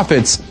record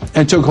profits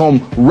and took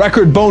home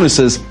record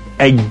bonuses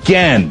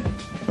again.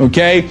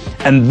 Okay?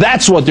 And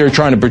that's what they're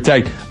trying to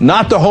protect,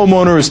 not the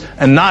homeowners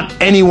and not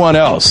anyone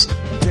else.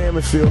 Damn,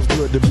 it feels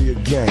good to be a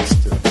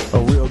gangster. A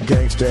real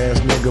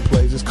gangster-ass nigga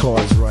plays his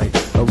cards right.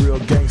 A real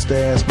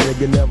gangster-ass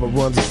nigga never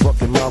runs his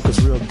fucking mouth,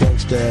 cause real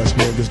gangster-ass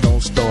niggas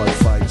don't start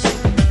fights.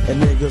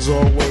 And niggas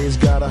always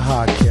got a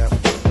high cap,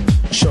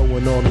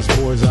 showing on his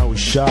boys how we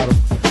shot him.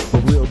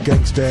 But real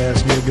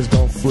gangster-ass niggas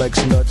don't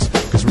flex nuts,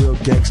 cause real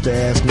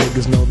gangster-ass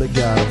niggas know they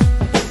got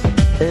him.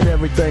 And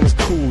everything's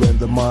cool in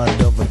the mind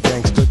of a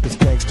gangster, cause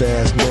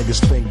gangsta-ass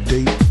niggas think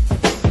deep.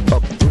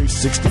 Up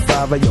 365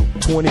 live, yo,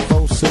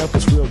 24/7,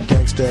 'cause real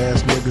gangsta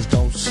ass niggas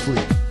don't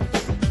sleep.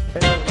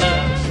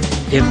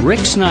 If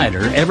Rick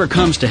Snyder ever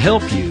comes to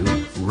help you,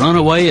 run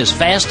away as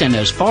fast and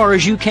as far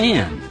as you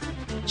can.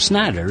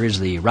 Snyder is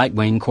the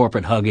right-wing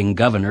corporate-hugging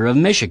governor of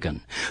Michigan,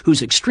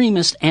 whose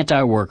extremist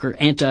anti-worker,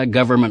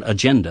 anti-government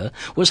agenda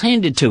was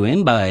handed to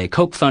him by a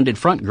Koch-funded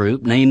front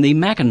group named the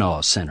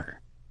Mackinac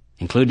Center.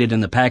 Included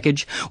in the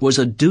package was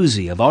a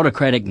doozy of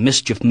autocratic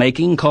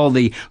mischief-making called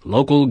the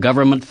Local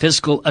Government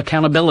Fiscal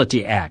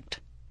Accountability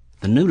Act.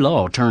 The new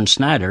law turned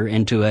Snyder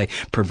into a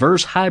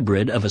perverse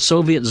hybrid of a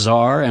Soviet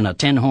czar and a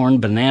tin-horn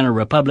banana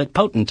republic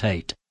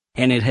potentate,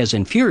 and it has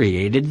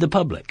infuriated the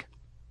public.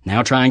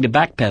 Now trying to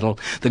backpedal,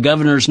 the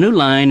governor's new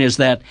line is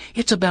that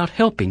it's about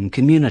helping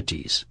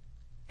communities.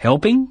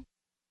 Helping?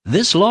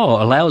 This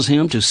law allows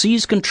him to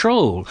seize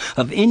control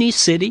of any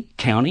city,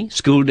 county,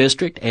 school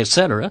district,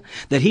 etc.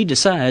 that he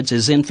decides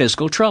is in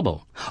fiscal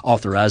trouble,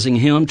 authorizing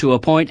him to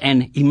appoint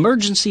an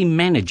emergency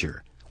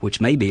manager, which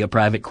may be a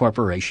private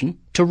corporation,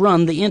 to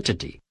run the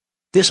entity.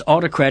 This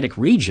autocratic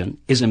regent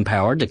is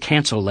empowered to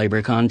cancel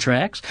labor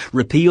contracts,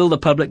 repeal the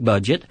public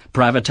budget,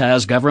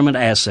 privatize government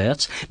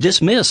assets,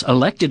 dismiss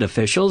elected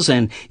officials,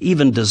 and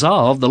even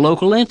dissolve the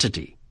local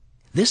entity.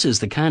 This is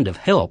the kind of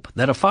help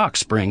that a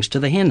fox brings to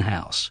the hen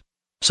house.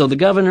 So the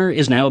governor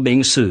is now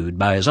being sued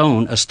by his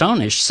own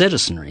astonished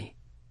citizenry.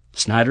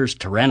 Snyder's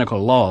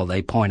tyrannical law,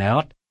 they point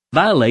out,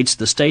 violates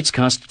the state's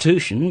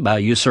constitution by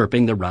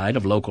usurping the right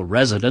of local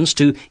residents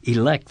to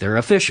elect their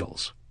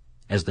officials.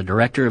 As the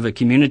director of a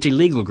community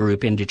legal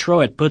group in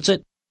Detroit puts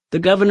it, the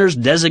governor's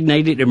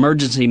designated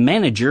emergency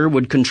manager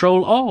would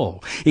control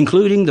all,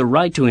 including the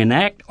right to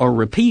enact or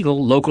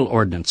repeal local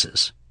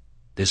ordinances.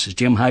 This is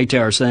Jim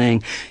Hightower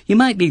saying, you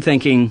might be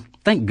thinking,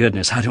 thank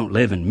goodness I don't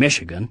live in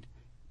Michigan.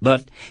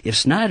 But if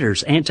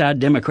Snyder's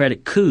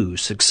anti-democratic coup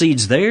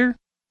succeeds there,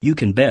 you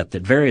can bet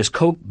that various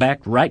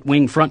Koch-backed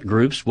right-wing front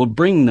groups will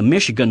bring the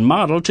Michigan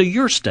model to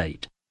your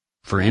state.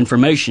 For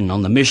information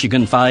on the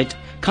Michigan fight,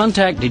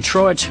 contact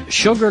Detroit's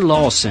Sugar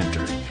Law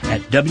Center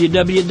at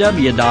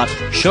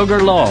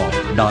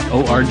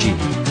www.sugarlaw.org.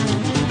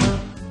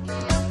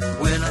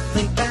 When I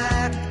think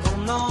back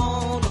on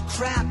all the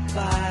crap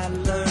I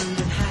learned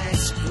in high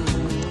school,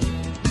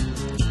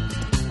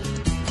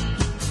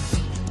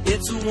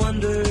 it's a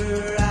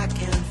wonder I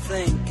can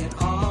think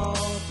at all.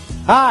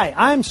 Hi,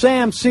 I'm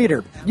Sam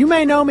Cedar. You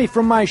may know me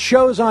from my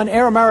shows on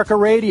Air America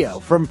Radio,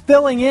 from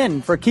filling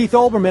in for Keith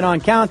Olbermann on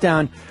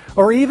Countdown,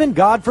 or even,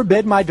 God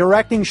forbid, my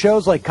directing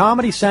shows like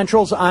Comedy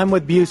Central's I'm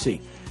with Busey.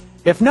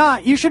 If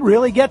not, you should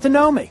really get to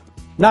know me.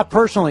 Not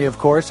personally, of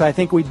course. I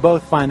think we'd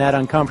both find that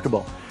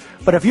uncomfortable.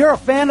 But if you're a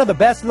fan of the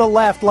best of the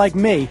left like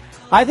me,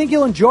 I think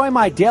you'll enjoy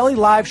my daily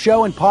live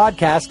show and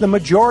podcast, The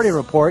Majority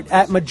Report,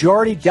 at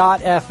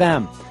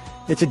majority.fm.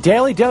 It's a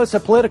daily dose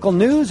of political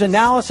news,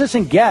 analysis,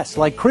 and guests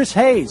like Chris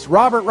Hayes,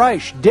 Robert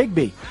Reich,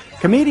 Digby,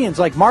 comedians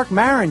like Mark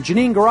Maron,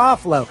 Janine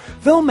Garofalo,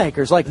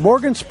 filmmakers like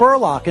Morgan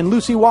Spurlock and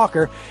Lucy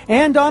Walker,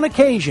 and on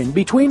occasion,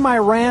 between my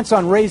rants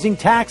on raising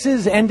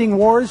taxes, ending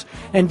wars,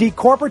 and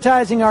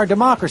decorporatizing our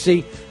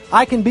democracy,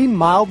 I can be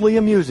mildly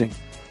amusing.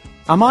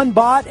 I'm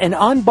unbought and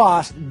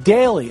unbossed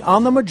daily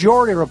on The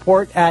Majority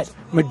Report at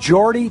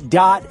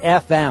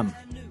majority.fm.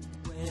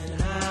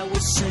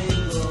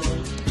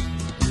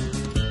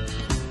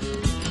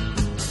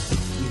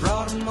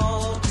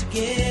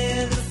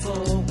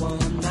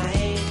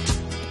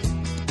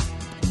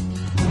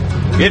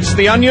 It's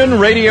the Onion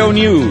Radio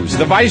News.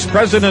 The vice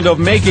president of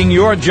Making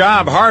Your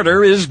Job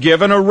Harder is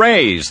given a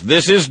raise.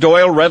 This is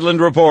Doyle Redland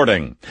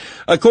reporting.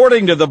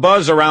 According to the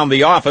buzz around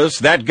the office,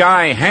 that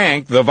guy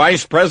Hank, the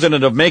vice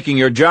president of Making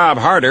Your Job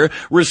Harder,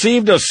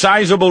 received a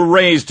sizable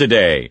raise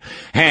today.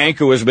 Hank,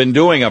 who has been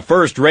doing a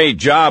first-rate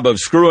job of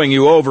screwing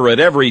you over at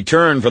every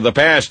turn for the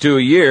past 2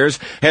 years,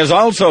 has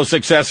also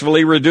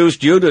successfully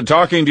reduced you to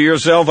talking to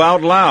yourself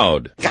out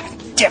loud.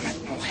 God damn it.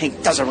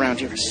 Hank does around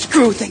here is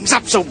screw things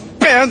up so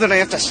bad that I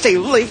have to stay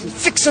late and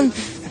fix them.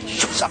 And he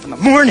shows up in the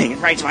morning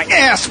and rides my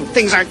ass when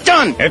things aren't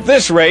done. At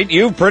this rate,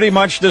 you've pretty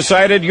much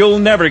decided you'll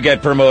never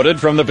get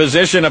promoted from the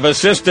position of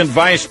assistant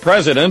vice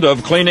president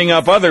of cleaning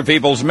up other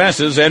people's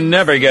messes and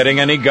never getting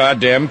any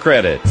goddamn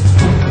credit.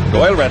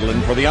 Doyle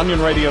Redland for the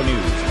Onion Radio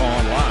News,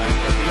 online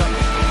at the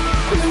Onion.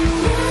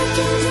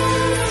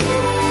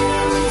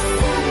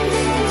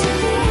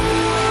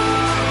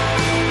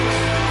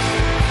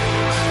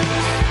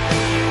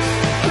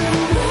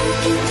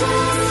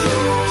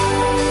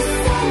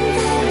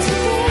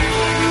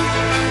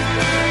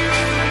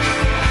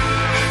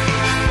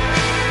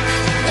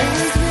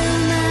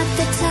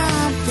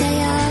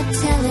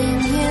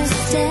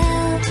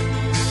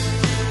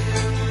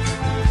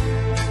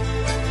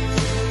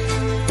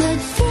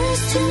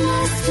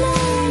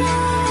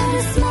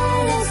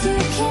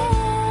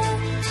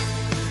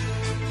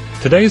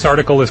 Today's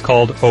article is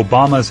called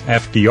Obama's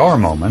FDR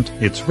Moment.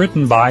 It's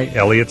written by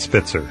Elliot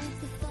Spitzer.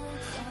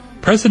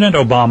 President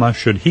Obama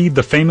should heed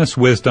the famous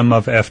wisdom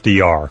of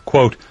FDR,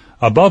 quote,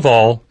 above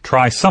all,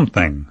 try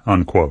something,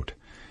 unquote.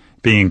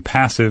 Being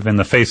passive in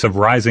the face of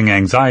rising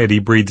anxiety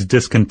breeds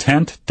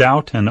discontent,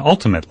 doubt, and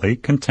ultimately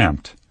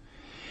contempt.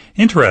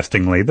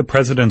 Interestingly, the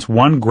president's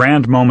one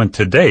grand moment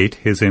to date,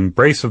 his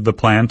embrace of the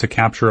plan to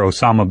capture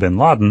Osama bin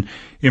Laden,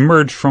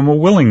 emerged from a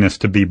willingness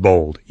to be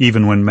bold,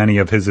 even when many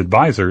of his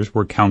advisers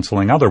were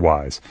counseling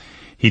otherwise.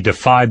 He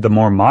defied the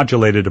more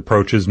modulated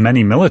approaches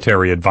many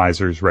military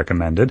advisers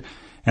recommended,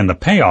 and the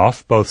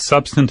payoff, both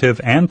substantive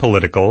and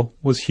political,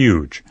 was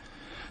huge.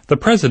 The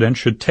president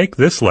should take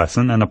this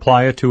lesson and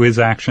apply it to his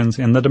actions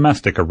in the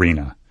domestic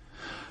arena.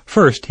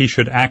 First, he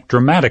should act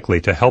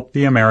dramatically to help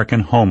the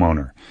American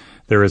homeowner.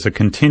 There is a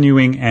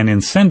continuing and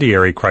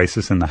incendiary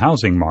crisis in the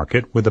housing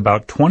market, with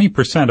about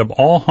 20% of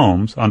all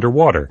homes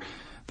underwater.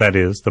 That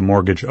is, the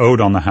mortgage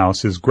owed on the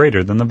house is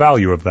greater than the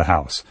value of the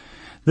house.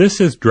 This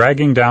is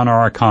dragging down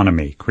our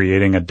economy,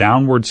 creating a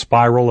downward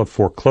spiral of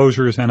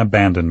foreclosures and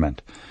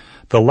abandonment.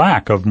 The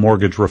lack of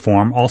mortgage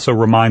reform also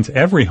reminds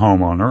every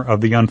homeowner of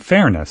the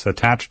unfairness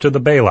attached to the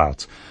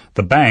bailouts.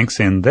 The banks,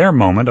 in their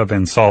moment of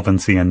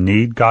insolvency and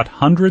need, got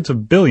hundreds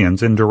of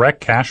billions in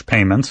direct cash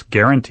payments,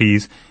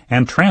 guarantees,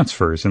 and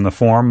transfers in the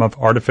form of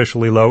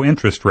artificially low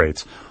interest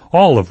rates,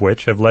 all of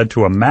which have led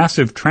to a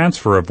massive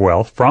transfer of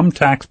wealth from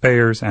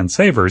taxpayers and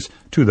savers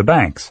to the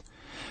banks.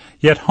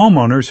 Yet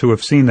homeowners who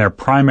have seen their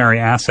primary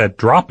asset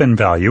drop in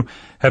value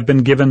have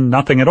been given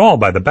nothing at all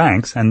by the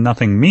banks and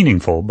nothing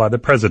meaningful by the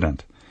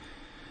president.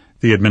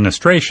 The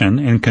administration,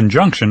 in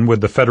conjunction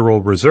with the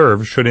Federal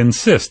Reserve, should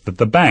insist that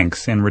the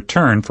banks, in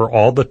return for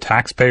all the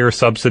taxpayer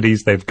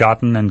subsidies they've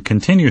gotten and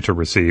continue to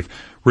receive,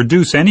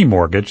 reduce any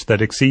mortgage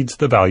that exceeds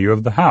the value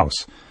of the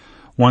house.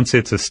 Once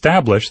it's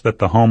established that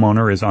the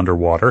homeowner is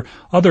underwater,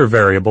 other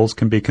variables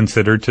can be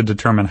considered to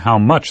determine how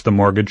much the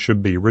mortgage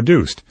should be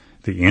reduced.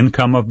 The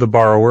income of the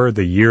borrower,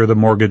 the year the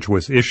mortgage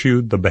was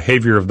issued, the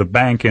behavior of the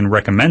bank in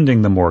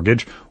recommending the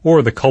mortgage,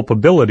 or the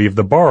culpability of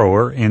the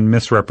borrower in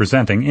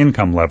misrepresenting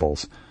income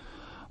levels.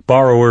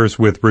 Borrowers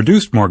with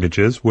reduced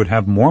mortgages would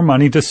have more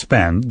money to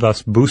spend,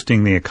 thus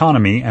boosting the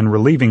economy and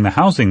relieving the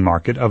housing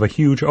market of a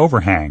huge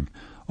overhang.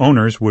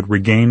 Owners would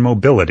regain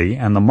mobility,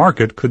 and the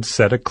market could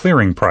set a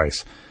clearing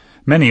price.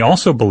 Many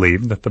also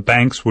believed that the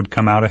banks would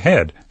come out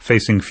ahead,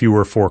 facing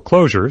fewer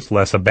foreclosures,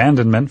 less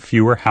abandonment,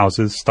 fewer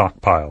houses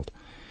stockpiled.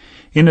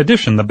 In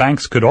addition, the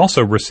banks could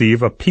also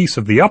receive a piece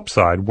of the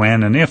upside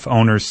when and if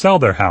owners sell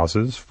their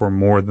houses for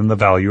more than the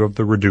value of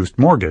the reduced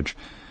mortgage.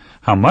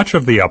 How much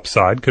of the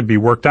upside could be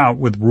worked out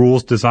with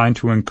rules designed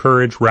to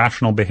encourage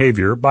rational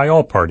behavior by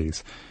all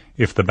parties.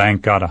 If the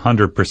bank got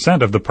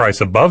 100% of the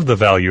price above the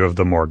value of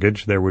the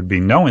mortgage, there would be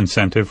no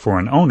incentive for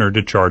an owner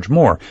to charge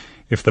more.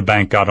 If the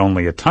bank got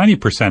only a tiny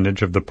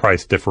percentage of the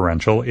price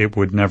differential, it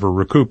would never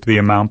recoup the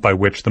amount by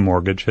which the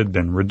mortgage had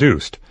been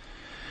reduced.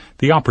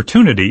 The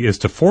opportunity is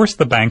to force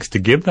the banks to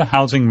give the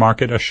housing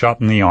market a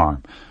shot in the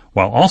arm,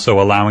 while also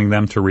allowing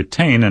them to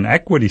retain an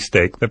equity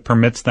stake that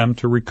permits them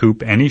to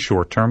recoup any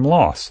short-term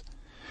loss.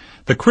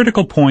 The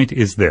critical point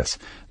is this: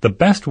 the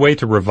best way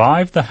to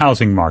revive the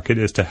housing market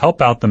is to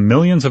help out the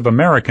millions of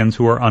Americans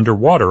who are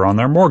underwater on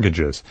their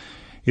mortgages.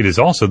 It is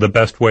also the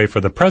best way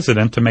for the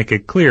president to make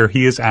it clear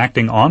he is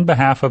acting on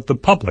behalf of the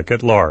public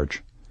at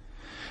large.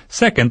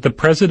 Second, the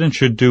president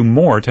should do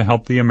more to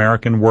help the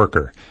American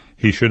worker.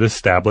 He should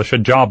establish a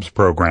jobs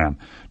program.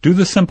 Do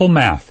the simple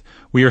math.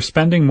 We are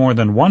spending more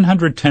than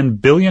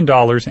 $110 billion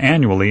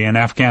annually in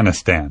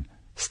Afghanistan.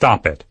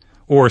 Stop it.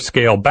 Or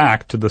scale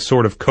back to the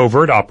sort of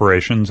covert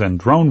operations and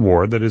drone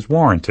war that is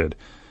warranted.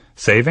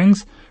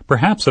 Savings?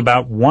 Perhaps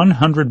about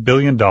 $100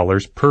 billion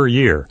per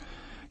year.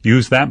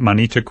 Use that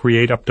money to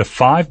create up to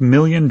 5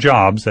 million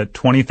jobs at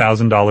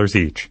 $20,000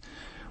 each.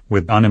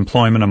 With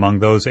unemployment among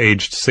those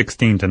aged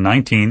 16 to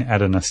 19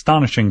 at an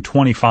astonishing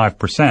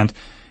 25%,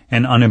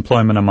 and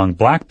unemployment among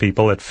black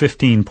people at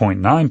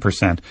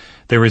 15.9%,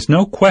 there is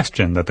no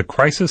question that the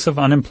crisis of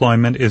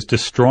unemployment is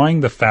destroying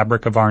the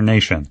fabric of our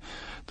nation.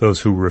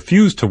 Those who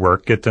refuse to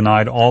work get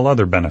denied all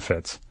other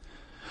benefits.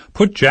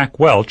 Put Jack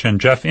Welch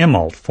and Jeff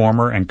Immelt,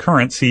 former and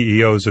current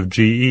CEOs of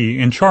GE,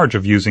 in charge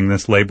of using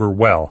this labor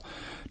well.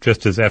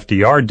 Just as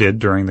FDR did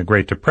during the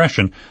Great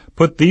Depression,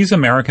 put these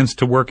Americans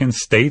to work in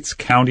states,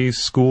 counties,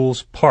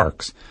 schools,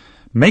 parks.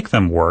 Make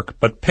them work,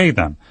 but pay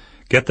them.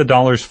 Get the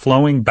dollars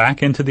flowing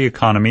back into the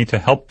economy to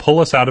help pull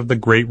us out of the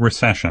Great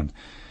Recession.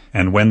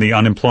 And when the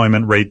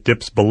unemployment rate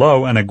dips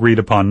below an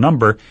agreed-upon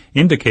number,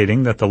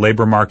 indicating that the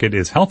labor market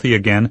is healthy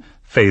again,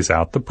 phase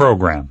out the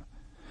program.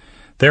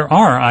 There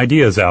are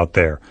ideas out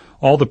there.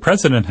 All the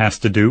president has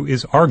to do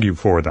is argue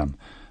for them.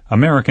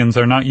 Americans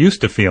are not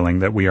used to feeling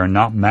that we are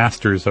not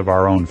masters of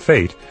our own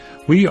fate.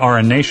 We are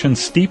a nation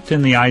steeped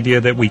in the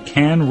idea that we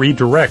can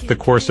redirect the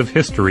course of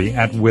history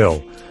at will.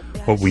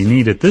 What we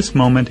need at this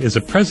moment is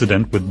a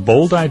president with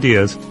bold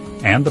ideas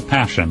and the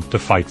passion to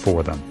fight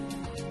for them.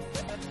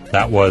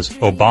 That was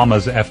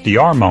Obama's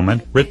FDR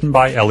moment, written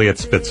by Elliot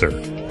Spitzer.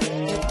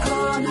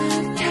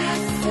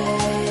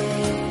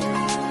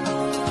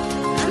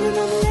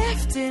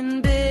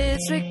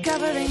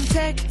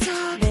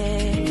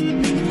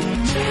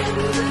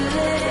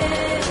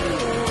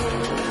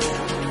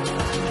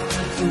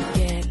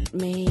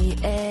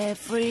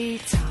 Every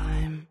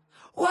time,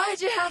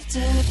 why'd you have to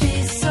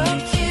be so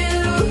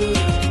cute?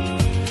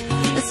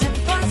 It's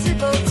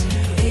impossible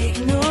to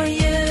ignore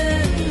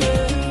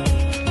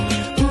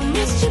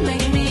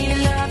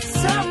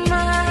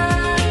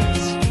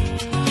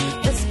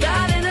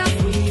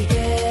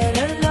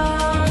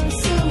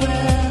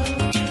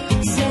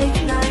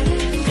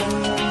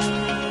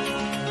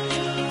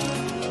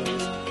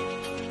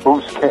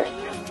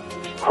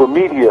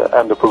media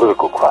and the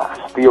political class,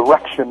 the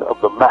erection of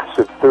the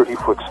massive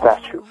 30-foot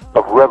statue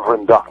of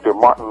Reverend Dr.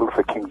 Martin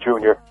Luther King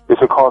Jr. is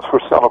a cause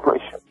for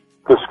celebration.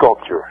 The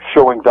sculpture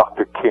showing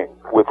Dr. King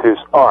with his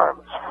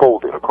arms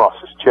folded across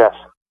his chest,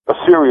 a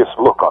serious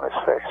look on his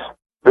face,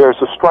 bears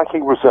a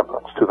striking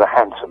resemblance to the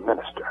handsome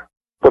minister,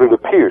 but it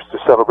appears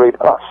to celebrate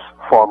us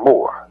far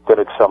more than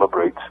it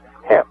celebrates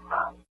him.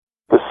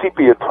 The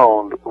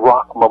sepia-toned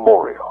rock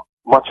memorial,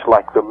 much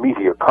like the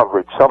media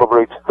coverage,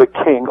 celebrates the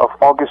King of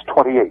August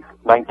 28,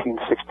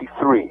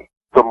 1963,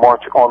 the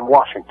March on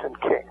Washington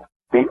King,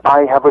 the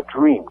I Have a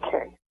Dream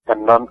King,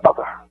 and none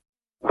other.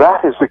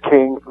 That is the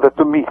king that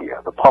the media,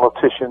 the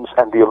politicians,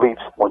 and the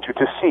elites want you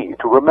to see,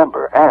 to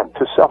remember, and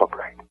to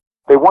celebrate.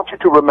 They want you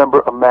to remember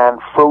a man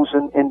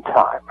frozen in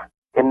time,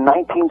 in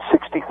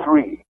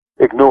 1963,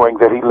 ignoring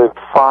that he lived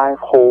 5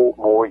 whole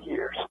more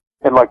years.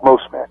 And like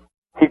most men,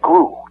 he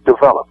grew,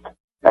 developed,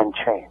 and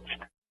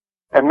changed.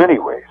 In many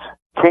ways,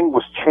 King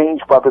was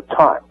changed by the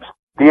times,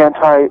 the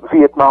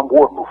anti-Vietnam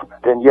War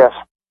movement, and yes,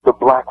 the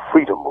Black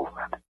Freedom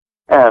movement.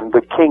 And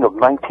the King of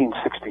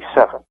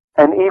 1967,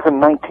 and even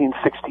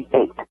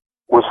 1968,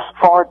 was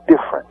far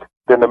different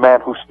than the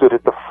man who stood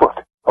at the foot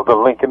of the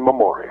Lincoln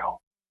Memorial.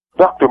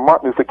 Dr.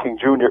 Martin Luther King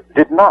Jr.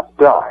 did not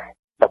die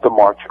at the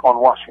March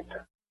on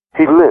Washington.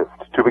 He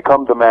lived to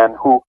become the man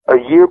who, a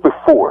year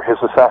before his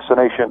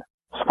assassination,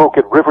 spoke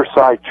at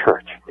Riverside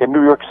Church in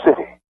New York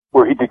City,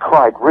 where he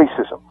decried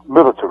racism,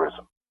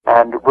 militarism,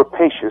 and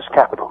rapacious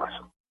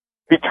capitalism.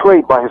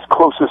 Betrayed by his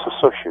closest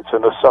associates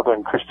in the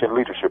Southern Christian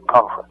Leadership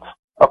Conference,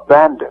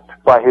 abandoned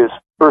by his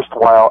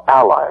erstwhile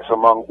allies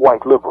among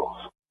white liberals,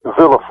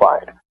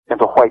 vilified in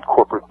the white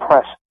corporate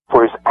press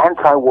for his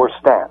anti-war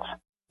stance,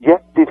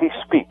 yet did he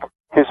speak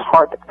his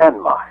heart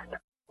and mind,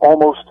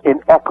 almost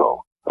in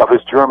echo of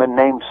his German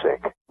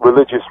namesake,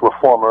 religious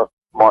reformer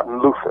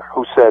Martin Luther,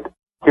 who said,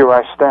 "Here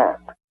I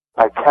stand,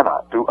 I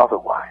cannot do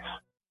otherwise."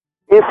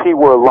 If he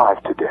were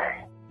alive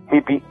today,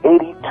 he'd be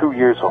 82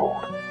 years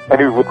old, and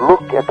he would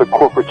look at the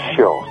corporate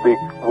shills, the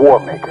war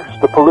makers,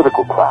 the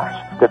political class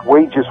that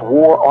wages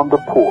war on the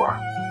poor,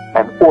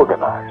 and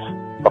organize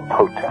a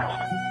protest.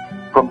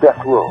 From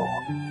death row,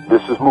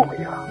 this is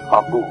Mumia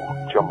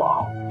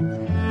Abu-Jamal.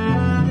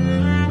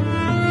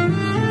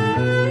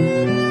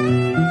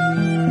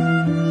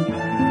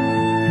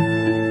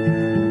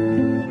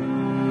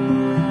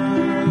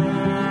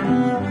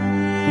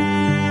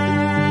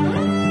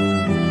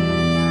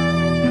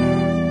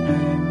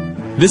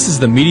 This is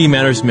the Media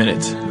Matters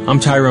Minute. I'm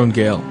Tyrone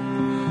Gale.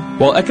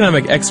 While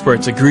economic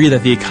experts agree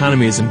that the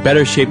economy is in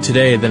better shape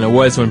today than it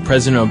was when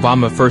President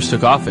Obama first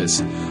took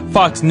office,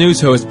 Fox News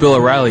host Bill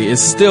O'Reilly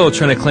is still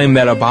trying to claim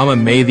that Obama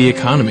made the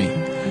economy.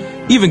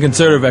 Even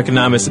conservative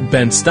economist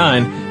Ben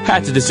Stein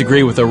had to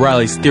disagree with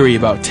O'Reilly's theory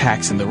about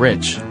taxing the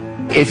rich.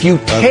 If you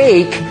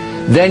take,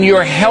 then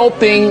you're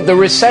helping the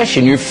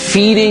recession. You're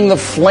feeding the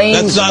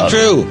flames. That's not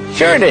true.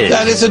 Sure it is.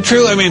 That isn't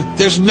true. I mean,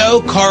 there's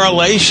no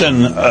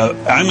correlation.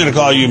 I'm going to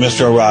call you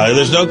Mr. O'Reilly.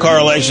 There's no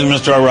correlation,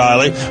 Mr.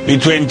 O'Reilly,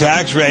 between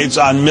tax rates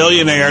on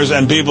millionaires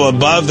and people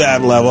above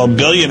that level,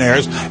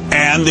 billionaires,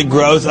 and the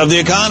growth of the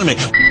economy.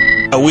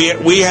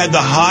 We had the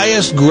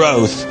highest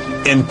growth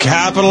in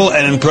capital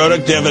and in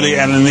productivity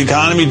and in the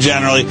economy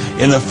generally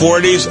in the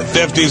 40s,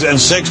 50s, and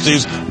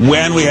 60s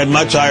when we had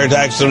much higher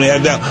taxes than we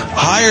have now.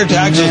 Higher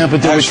taxes but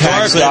there were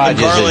tax have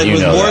been correlated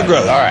with more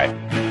growth. All right.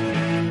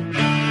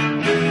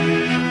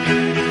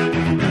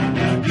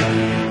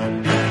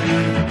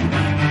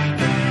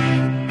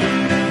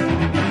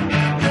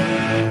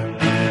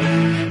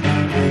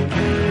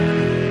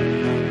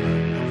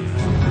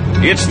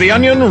 It's the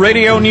Onion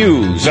Radio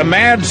News. A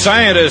mad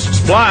scientist's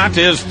plot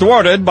is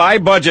thwarted by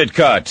budget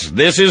cuts.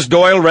 This is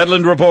Doyle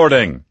Redland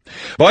reporting.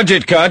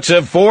 Budget cuts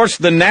have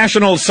forced the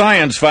National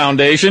Science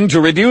Foundation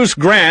to reduce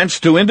grants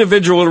to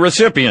individual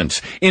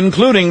recipients,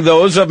 including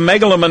those of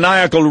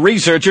megalomaniacal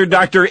researcher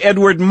Dr.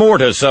 Edward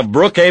Mortis of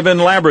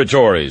Brookhaven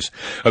Laboratories.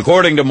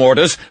 According to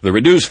Mortis, the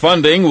reduced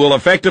funding will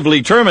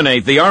effectively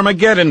terminate the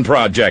Armageddon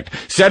Project,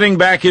 setting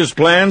back his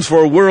plans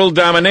for world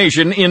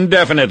domination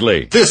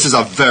indefinitely. This is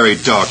a very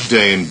dark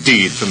day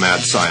indeed for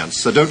mad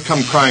science, so don't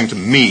come crying to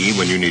me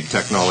when you need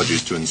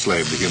technologies to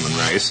enslave the human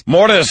race.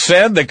 Mortis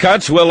said the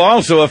cuts will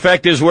also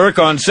affect his work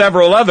on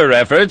several other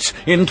efforts,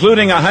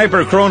 including a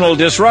hyperchronal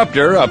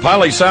disruptor, a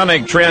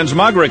polysonic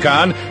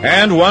transmogricon,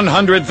 and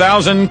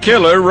 100,000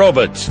 killer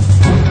robots.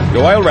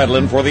 Doyle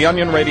Redland for the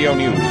Onion Radio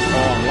News.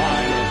 Online.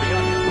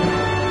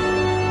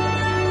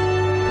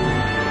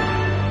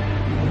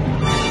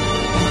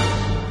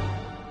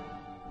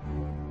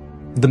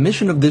 The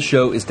mission of this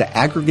show is to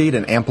aggregate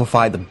and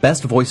amplify the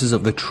best voices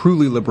of the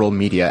truly liberal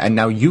media, and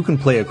now you can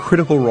play a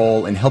critical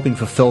role in helping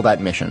fulfill that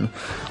mission.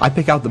 I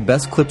pick out the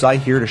best clips I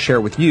hear to share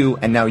with you,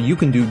 and now you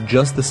can do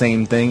just the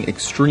same thing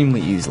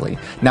extremely easily.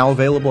 Now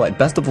available at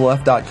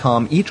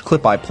bestoftheleft.com, each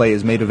clip I play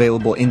is made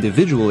available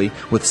individually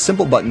with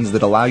simple buttons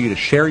that allow you to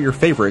share your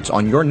favorites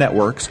on your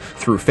networks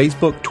through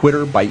Facebook,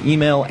 Twitter, by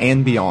email,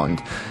 and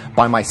beyond.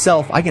 By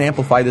myself, I can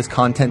amplify this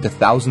content to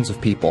thousands of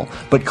people,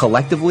 but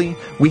collectively,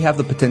 we have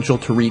the potential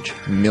to reach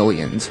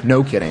millions.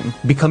 No kidding.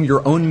 Become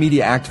your own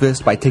media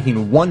activist by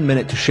taking 1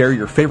 minute to share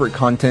your favorite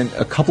content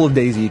a couple of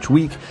days each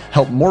week,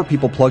 help more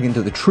people plug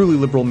into the truly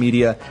liberal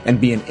media,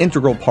 and be an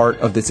integral part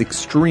of this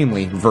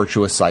extremely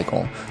virtuous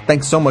cycle.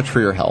 Thanks so much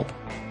for your help.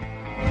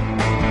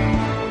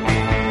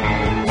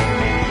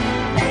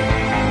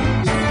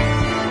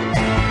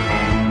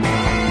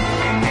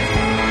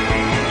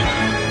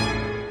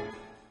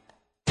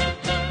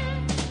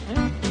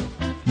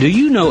 Do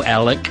you know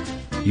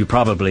ALEC? You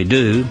probably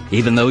do,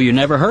 even though you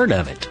never heard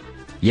of it.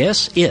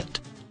 Yes, it.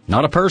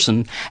 Not a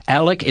person.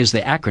 ALEC is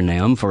the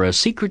acronym for a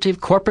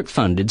secretive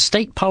corporate-funded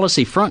state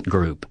policy front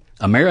group,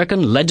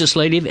 American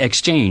Legislative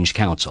Exchange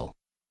Council.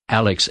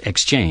 ALEC's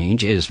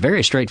exchange is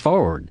very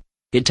straightforward.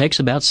 It takes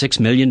about $6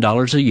 million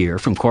a year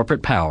from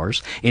corporate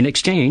powers in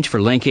exchange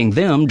for linking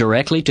them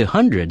directly to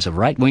hundreds of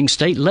right-wing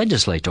state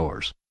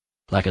legislators.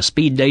 Like a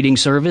speed dating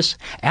service,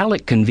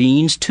 ALEC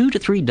convenes 2 to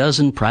 3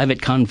 dozen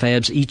private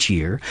confabs each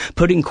year,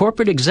 putting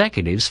corporate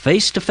executives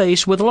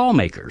face-to-face with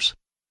lawmakers.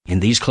 In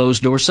these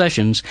closed-door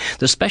sessions,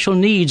 the special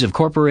needs of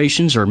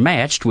corporations are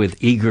matched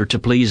with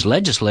eager-to-please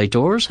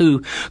legislators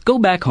who go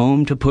back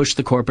home to push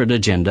the corporate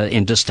agenda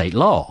into state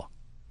law.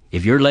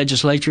 If your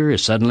legislature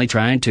is suddenly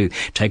trying to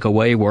take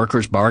away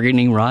workers'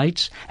 bargaining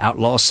rights,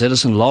 outlaw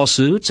citizen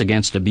lawsuits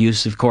against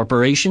abusive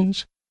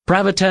corporations,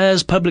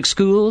 privatize public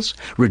schools,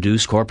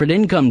 reduce corporate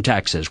income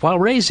taxes while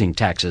raising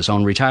taxes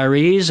on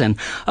retirees, and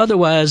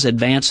otherwise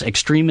advance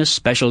extremist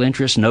special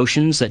interest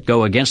notions that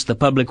go against the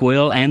public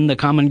will and the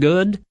common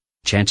good,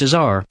 chances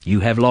are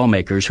you have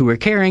lawmakers who are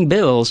carrying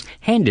bills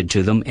handed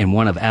to them in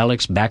one of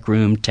ALEC's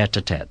backroom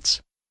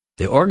tete-a-tetes.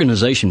 The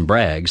organization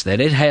brags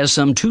that it has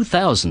some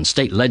 2,000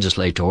 state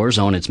legislators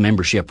on its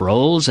membership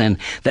rolls and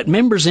that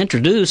members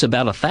introduce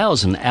about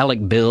 1,000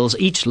 ALEC bills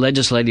each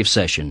legislative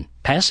session,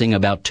 passing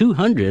about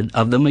 200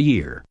 of them a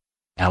year.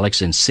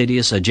 ALEC's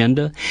insidious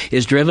agenda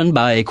is driven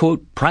by a,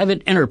 quote,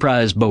 private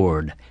enterprise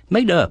board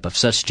made up of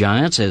such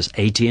giants as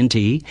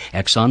AT&T,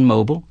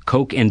 ExxonMobil,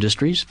 Koch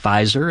Industries,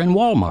 Pfizer, and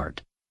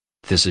Walmart.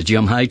 This is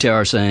Jim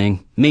Hightower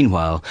saying,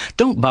 meanwhile,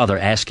 don't bother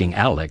asking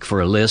ALEC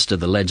for a list of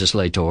the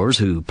legislators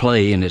who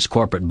play in its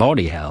corporate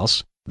bawdy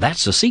house.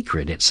 That's a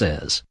secret, it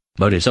says.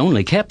 But it's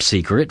only kept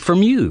secret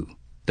from you.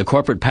 The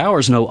corporate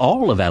powers know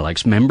all of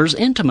ALEC's members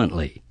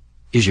intimately.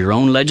 Is your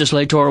own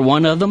legislator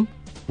one of them?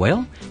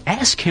 Well,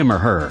 ask him or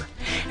her,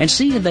 and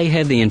see if they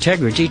have the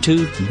integrity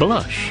to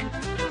blush. But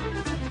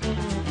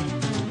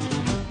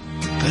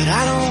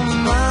I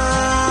don't mind.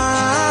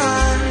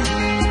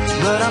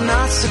 But I'm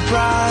not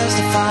surprised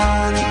to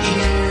find that you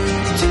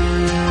do.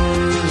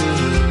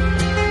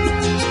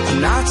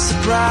 I'm not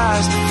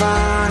surprised to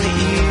find that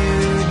you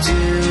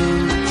do.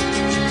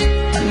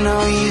 I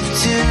know you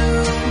do.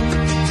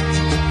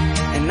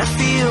 And I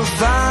feel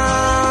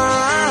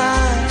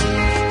fine.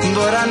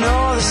 But I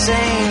know the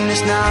same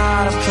does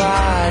not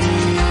apply to you.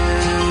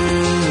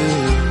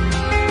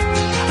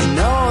 I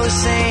know the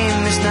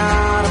same does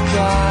not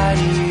apply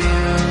to you.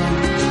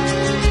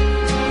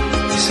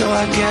 So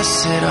I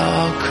guess it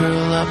all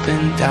curl up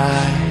and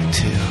die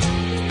too.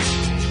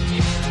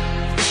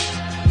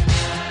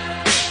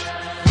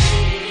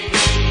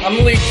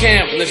 I'm Lee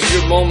Camp, and this is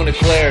your moment of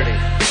clarity.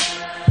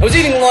 I was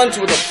eating lunch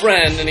with a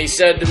friend, and he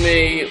said to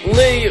me,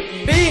 Lee,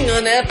 being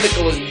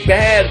unethical is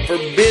bad for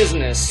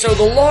business, so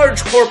the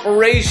large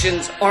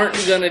corporations aren't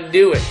gonna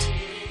do it.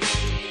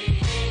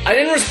 I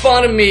didn't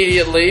respond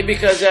immediately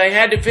because I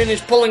had to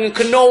finish pulling a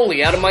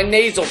cannoli out of my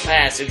nasal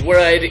passage where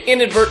I had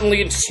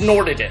inadvertently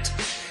snorted it.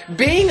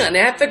 Being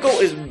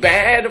unethical is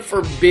bad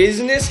for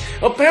business?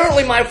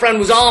 Apparently my friend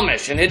was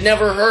Amish and had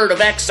never heard of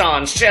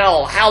Exxon,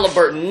 Shell,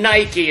 Halliburton,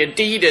 Nike,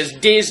 Adidas,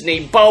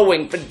 Disney,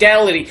 Boeing,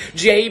 Fidelity,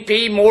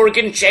 JP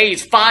Morgan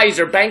Chase,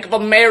 Pfizer, Bank of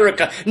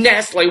America,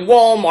 Nestle,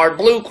 Walmart,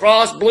 Blue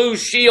Cross, Blue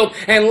Shield,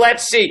 and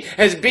let's see,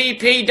 has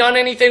BP done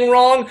anything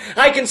wrong?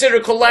 I consider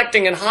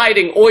collecting and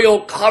hiding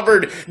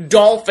oil-covered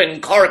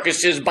dolphin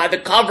carcasses by the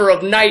cover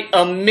of night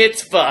a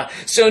mitzvah.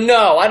 So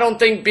no, I don't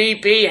think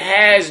BP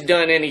has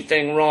done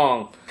anything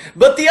wrong.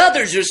 But the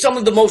others are some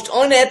of the most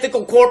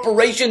unethical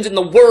corporations in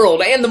the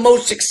world and the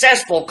most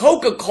successful.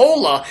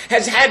 Coca-Cola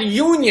has had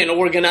union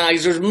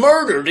organizers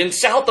murdered in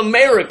South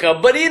America,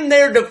 but in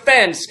their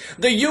defense,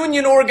 the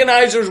union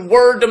organizers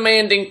were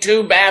demanding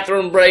 2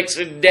 bathroom breaks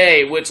a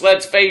day, which,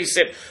 let's face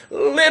it,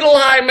 little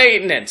high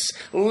maintenance.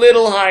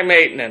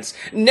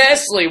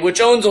 Nestle,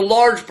 which owns a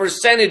large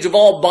percentage of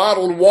all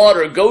bottled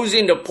water, goes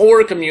into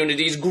poor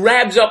communities,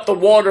 grabs up the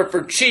water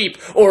for cheap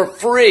or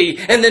free,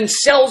 and then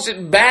sells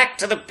it back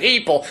to the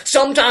people.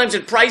 Sometimes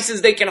at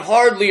prices they can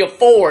hardly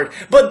afford.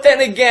 But then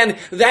again,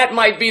 that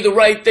might be the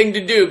right thing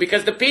to do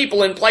because the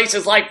people in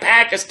places like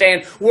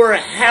Pakistan were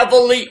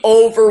heavily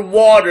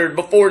overwatered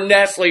before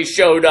Nestle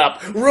showed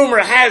up. Rumor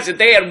has it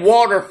they had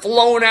water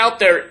flowing out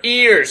their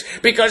ears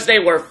because they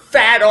were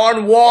fat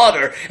on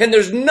water. And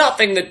there's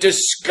nothing that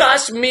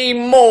disgusts me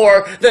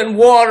more than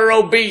water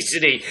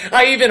obesity.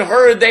 I even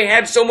heard they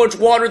had so much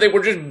water they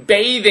were just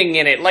bathing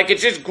in it like it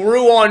just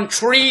grew on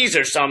trees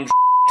or some shit.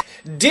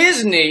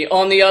 Disney,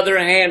 on the other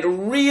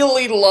hand,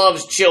 really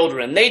loves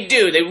children. They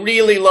do. They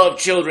really love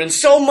children.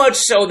 So much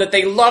so that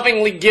they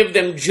lovingly give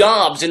them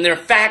jobs in their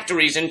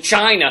factories in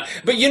China.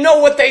 But you know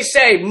what they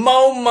say?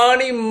 Mo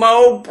money,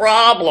 mo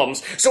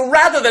problems. So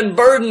rather than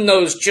burden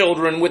those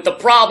children with the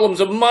problems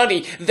of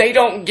money, they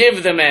don't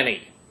give them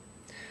any.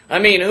 I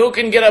mean, who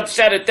can get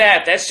upset at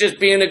that? That's just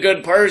being a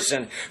good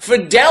person.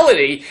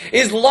 Fidelity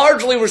is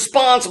largely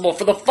responsible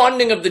for the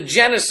funding of the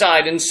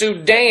genocide in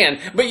Sudan.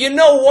 But you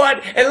know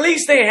what? At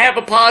least they have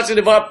a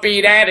positive,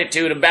 upbeat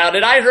attitude about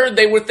it. I heard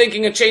they were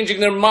thinking of changing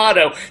their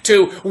motto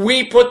to,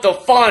 "We put the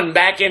fun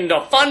back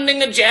into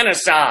funding a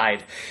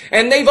genocide."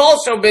 And they've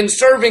also been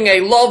serving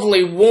a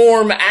lovely,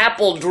 warm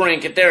apple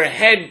drink at their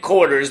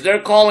headquarters. They're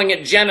calling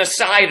it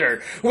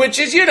Genocider, which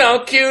is, you know,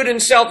 cute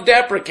and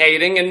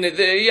self-deprecating. And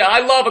I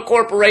love a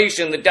corporation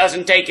that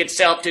doesn't take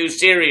itself too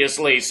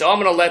seriously, so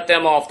I'm going to let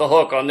them off the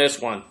hook on this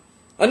one.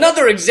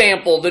 Another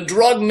example, the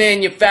drug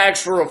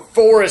manufacturer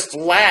Forest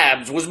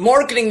Labs was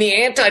marketing the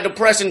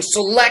antidepressant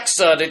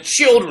Celexa to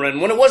children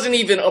when it wasn't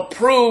even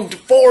approved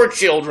for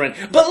children.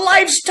 But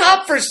life's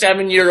tough for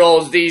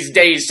 7-year-olds these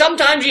days.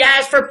 Sometimes you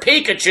ask for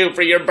Pikachu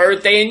for your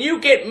birthday and you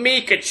get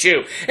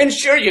Mikachu. And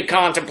sure, you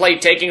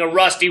contemplate taking a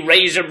rusty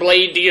razor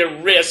blade to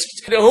your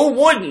wrist. Who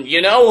wouldn't,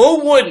 you know?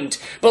 Who wouldn't?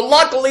 But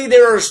luckily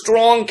there are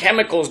strong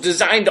chemicals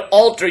designed to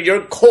alter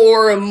your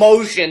core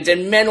emotions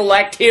and mental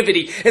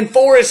activity, and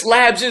Forest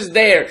Labs is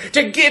there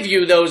to give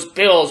you those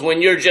pills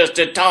when you're just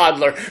a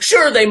toddler.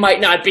 Sure, they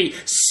might not be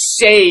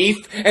safe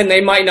and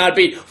they might not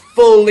be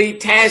fully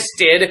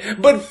tested,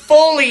 but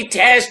fully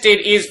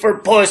tested is for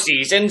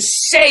pussies and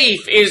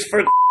safe is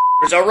for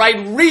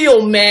alright?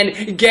 Real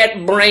men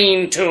get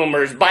brain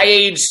tumors by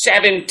age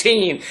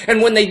 17, and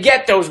when they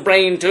get those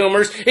brain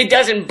tumors, it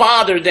doesn't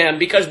bother them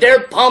because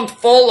they're pumped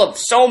full of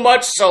so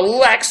much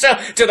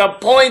Celexa to the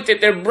point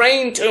that their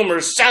brain tumor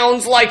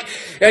sounds like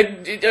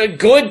a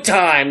good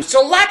time.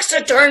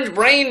 Celexa turns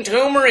brain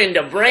tumor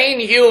into brain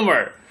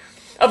humor.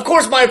 Of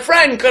course, my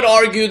friend could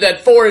argue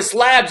that Forest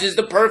Labs is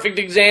the perfect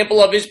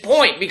example of his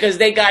point because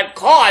they got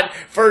caught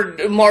for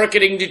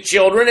marketing to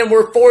children and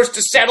were forced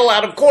to settle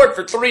out of court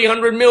for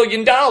 $300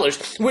 million,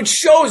 which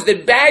shows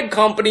that bad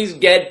companies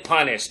get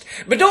punished.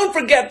 But don't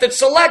forget that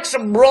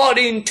Celexa brought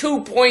in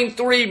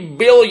 $2.3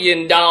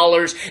 billion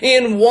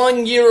in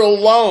 1 year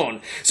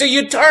alone. So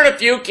you turn a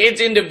few kids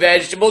into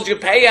vegetables, you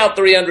pay out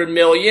 $300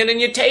 million,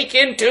 and you take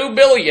in $2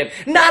 billion.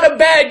 Not a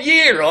bad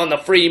year on the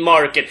free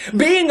market.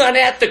 Being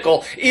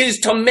unethical is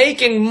to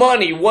making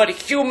money what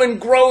human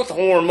growth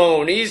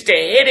hormone is to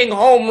hitting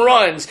home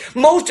runs.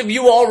 Most of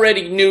you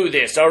already knew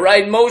this,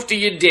 alright? Most of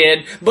you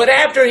did. But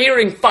after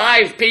hearing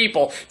 5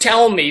 people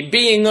tell me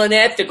being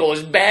unethical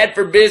is bad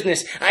for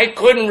business, I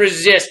couldn't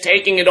resist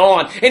taking it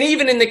on. And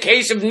even in the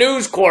case of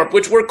News Corp,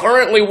 which we're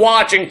currently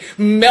watching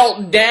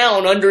melt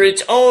down under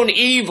its own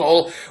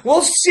evil,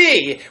 we'll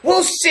see.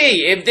 We'll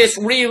see if this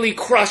really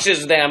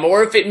crushes them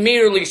or if it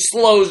merely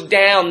slows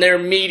down their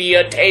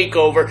media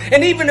takeover.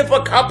 And even if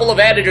a couple of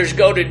editors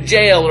go to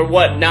jail or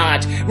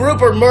whatnot,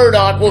 Rupert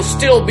Murdoch will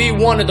still be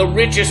one of the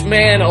richest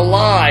men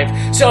alive.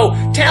 So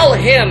tell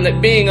him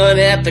that being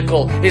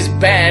unethical is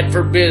bad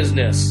for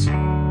business.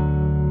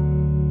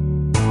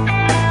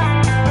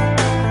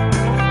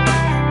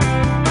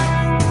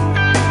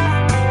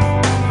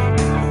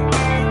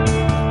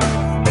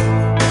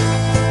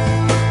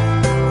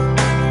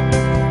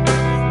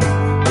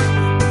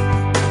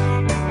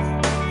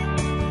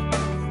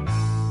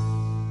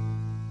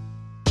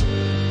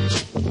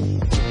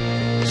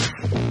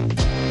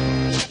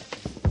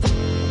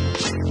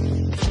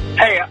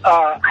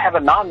 I have a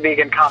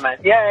non-vegan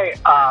comment. Yay!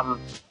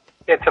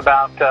 It's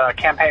about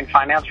campaign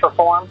finance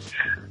reform,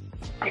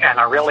 and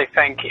I really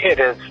think it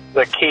is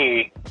the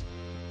key,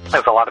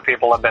 as a lot of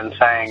people have been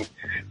saying,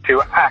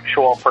 to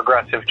actual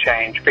progressive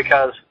change.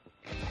 Because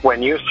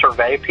when you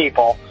survey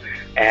people,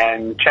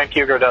 and Cenk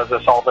Uygur does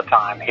this all the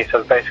time, he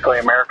says basically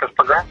America's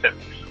progressive.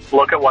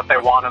 Look at what they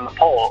want in the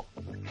poll.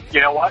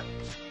 You know what?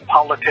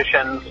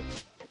 Politicians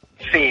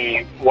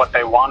see what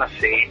they want to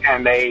see,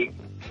 and they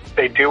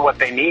do what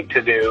they need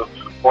to do,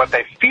 what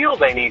they feel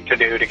they need to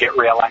do to get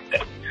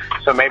reelected.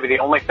 So maybe the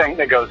only thing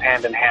that goes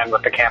hand in hand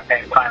with the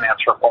campaign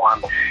finance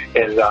reform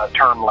is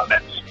term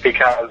limits.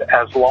 Because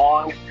as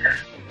long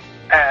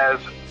as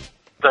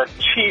the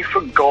chief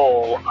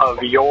goal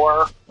of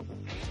your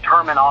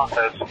term in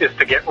office is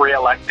to get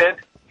reelected,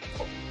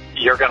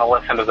 you're going to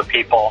listen to the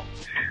people.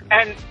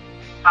 And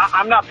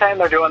I'm not saying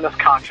they're doing this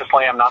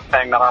consciously. I'm not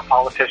saying that our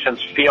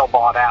politicians feel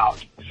bought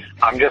out.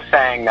 I'm just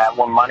saying that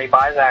when money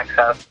buys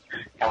access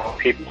and when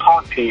people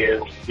talk to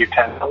you, you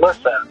tend to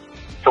listen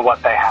to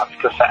what they have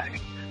to say.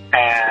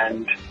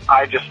 And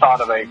I just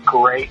thought of a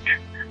great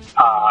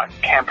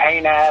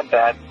campaign ad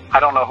that I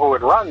don't know who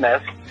would run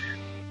this.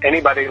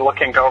 Anybody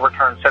looking to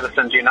overturn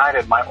Citizens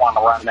United might want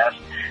to run this.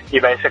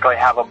 You basically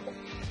have a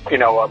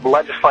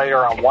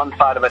legislator on one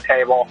side of a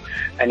table,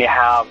 and you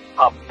have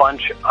a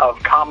bunch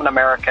of common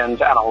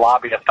Americans and a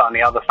lobbyist on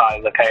the other side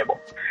of the table.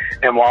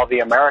 And while the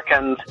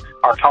Americans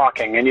are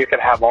talking, and you could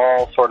have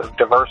all sort of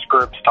diverse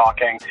groups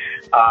talking,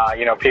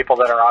 people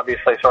that are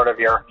obviously sort of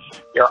your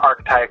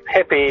archetype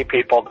hippie,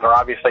 people that are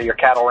obviously your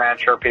cattle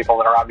rancher, people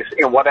that are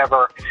obviously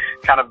whatever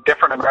kind of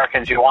different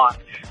Americans you want.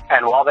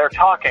 And while they're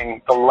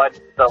talking, the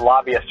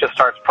lobbyist just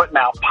starts putting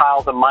out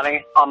piles of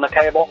money on the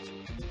table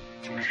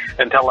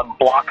until it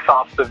blocks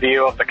off the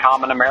view of the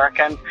common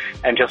American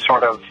and just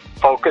sort of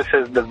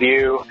focuses the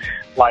view,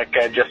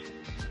 just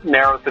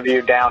narrows the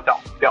view down to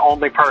the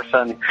only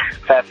person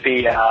that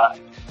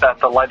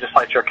the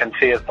legislature can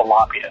see as the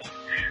lobbyist.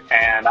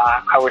 And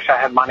I wish I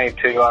had money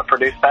to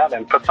produce that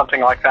and put something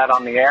like that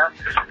on the air,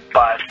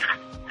 but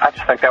I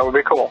just think that would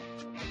be cool.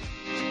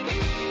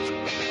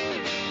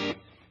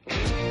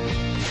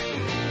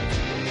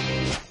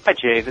 Hi,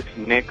 Jay. This is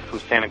Nick from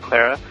Santa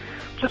Clara.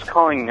 Just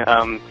calling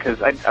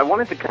because I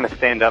wanted to kind of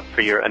stand up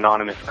for your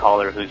anonymous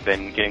caller who's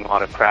been getting a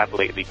lot of crap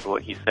lately for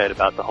what he said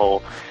about the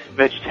whole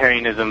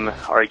vegetarianism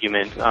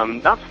argument.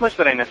 Not so much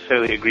that I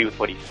necessarily agree with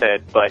what he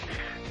said, but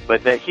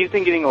that he's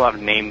been getting a lot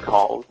of name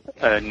calling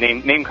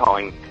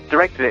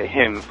directed at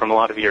him from a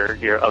lot of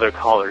your other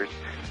callers.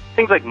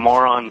 Things like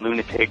moron,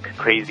 lunatic,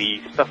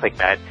 crazy, stuff like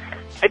that.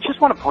 I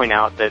just want to point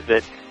out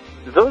that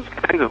those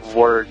kinds of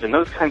words and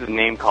those kinds of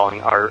name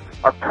calling are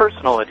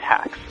personal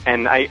attacks.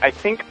 And I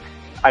think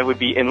I would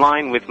be in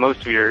line with most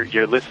of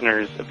your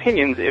listeners'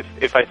 opinions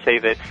if I say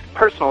that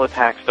personal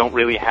attacks don't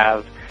really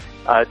have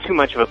too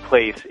much of a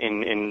place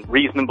in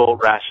reasonable,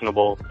 rational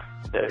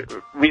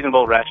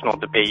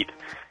debate.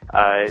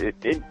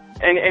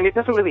 And it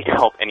doesn't really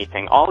help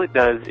anything. All it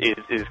does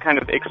is kind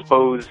of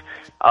expose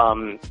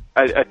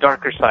a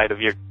darker side of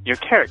your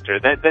character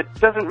that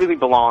doesn't really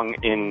belong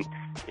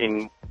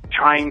in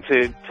trying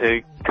to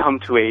come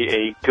to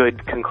a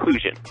good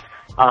conclusion.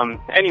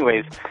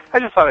 Anyways, I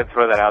just thought I'd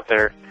throw that out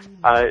there.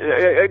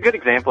 A good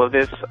example of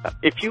this,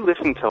 if you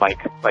listen to like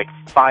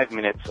 5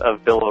 minutes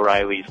of Bill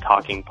O'Reilly's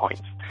talking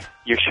points,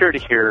 you're sure to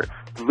hear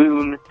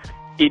loon,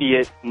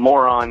 idiot,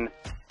 moron,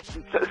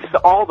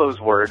 all those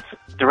words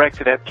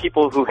directed at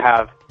people who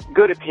have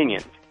good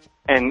opinions.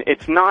 And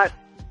it's not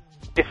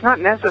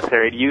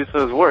necessary to use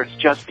those words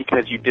just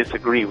because you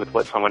disagree with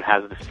what someone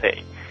has to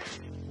say.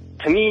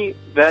 To me,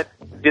 that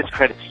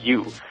discredits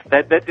you.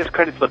 That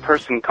discredits the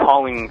person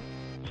calling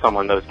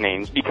someone those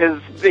names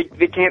because they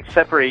can't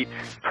separate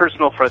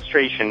personal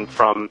frustration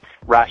from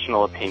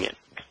rational opinion.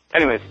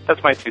 Anyways,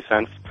 that's my 2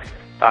 cents.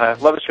 Love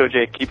the show,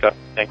 Jay. Keep up.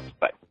 Thanks.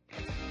 Bye.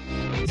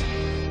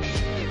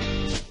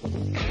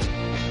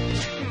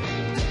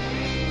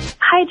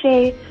 Hi,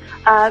 Jay.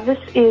 This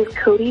is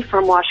Cody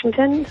from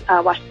Washington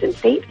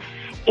State.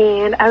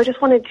 And I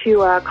just wanted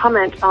to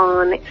comment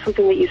on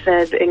something that you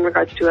said in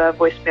regards to a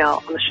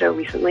voicemail on the show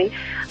recently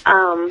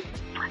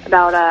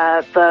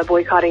about the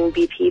boycotting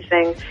BP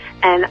thing.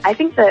 And I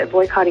think that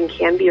boycotting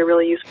can be a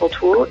really useful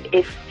tool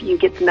if you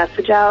get the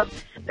message out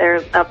there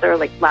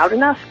loud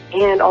enough,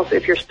 and also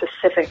if you're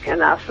specific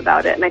enough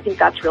about it. And I think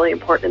that's really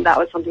important, and that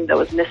was something that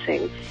was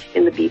missing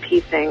in the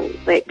BP thing.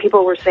 Like,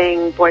 people were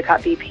saying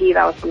boycott BP,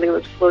 that was something that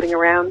was floating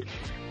around,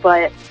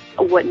 but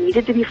what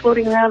needed to be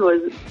floating around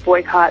was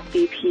boycott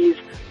BP's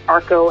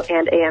ARCO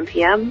and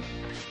AMPM.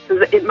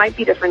 It might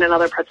be different in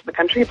other parts of the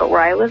country, but where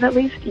I live at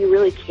least, you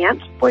really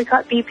can't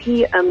boycott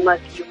BP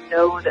unless you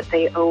know that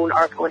they own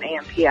ARCO and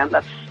AMPM.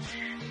 That's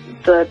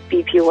the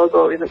BP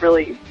logo isn't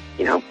really,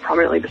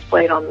 prominently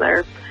displayed on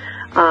there.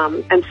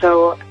 And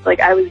so,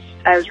 I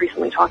was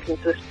recently talking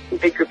to this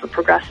big group of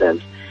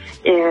progressives,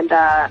 and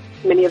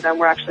many of them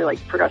were actually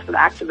progressive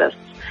activists,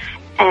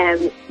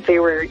 and they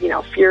were,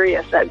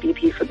 furious at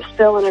BP for the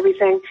spill and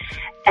everything.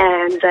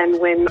 And then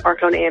when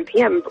ARCO and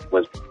AMPM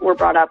were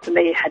brought up, and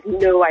they had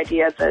no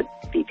idea that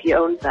BP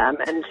owned them,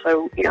 and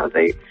so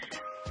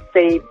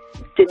they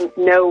didn't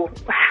know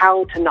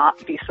how to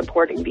not be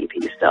supporting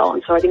BP still.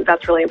 And so I think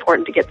that's really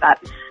important to get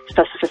that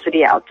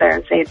specificity out there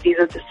and say these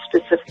are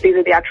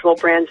the actual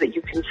brands that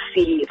you can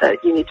see that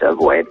you need to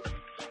avoid.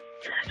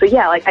 So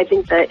yeah, I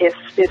think that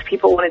if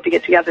people wanted to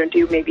get together and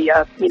do maybe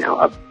a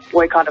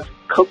boycott of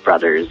Koch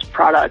brothers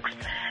products,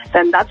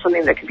 then that's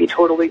something that could be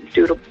totally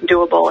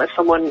doable if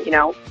someone,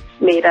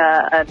 made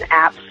an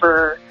app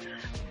for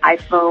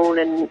iPhone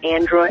and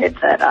Android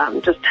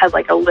that just had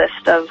a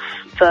list of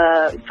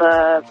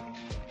the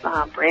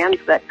brands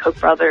that Koch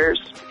brothers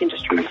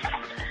Industries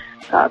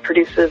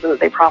produces and that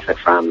they profit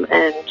from.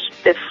 And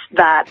if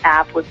that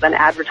app was then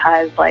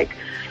advertised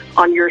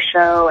on your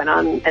show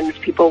and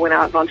if people went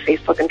out on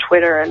Facebook and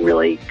Twitter and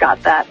really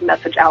got that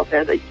message out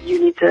there that you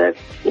need to,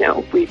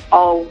 we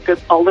all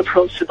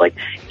liberals should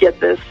get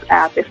this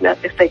app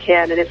if they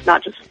can, and if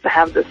not just to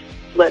have this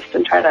list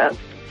and try to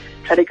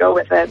go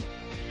with it.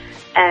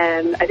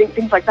 And I think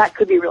things like that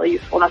could be really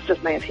useful. That's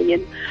just my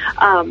opinion.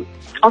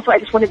 Also, I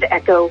just wanted to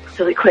echo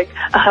really quick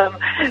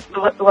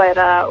what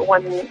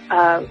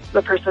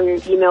the person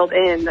emailed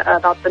in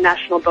about the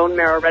National Bone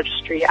Marrow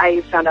Registry.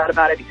 I found out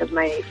about it because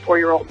my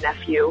 4-year-old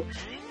nephew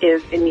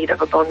is in need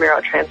of a bone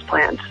marrow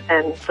transplant,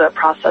 and the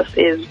process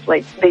is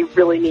they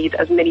really need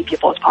as many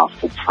people as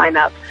possible to sign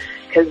up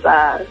because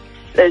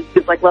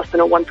it's like less than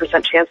a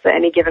 1% chance that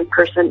any given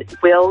person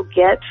will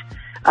get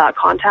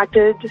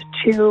contacted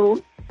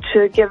to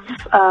give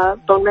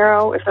bone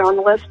marrow if they're on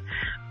the list.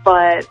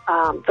 But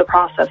the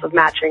process of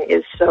matching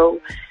is so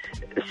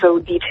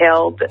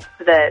detailed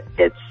that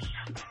it's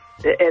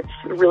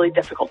really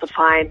difficult to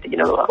find,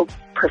 a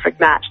perfect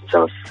match.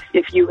 So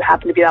if you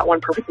happen to be that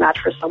one perfect match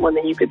for someone,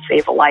 then you could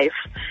save a life.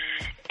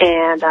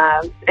 And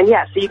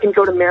yeah, so you can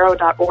go to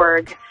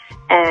marrow.org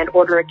and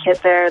order a kit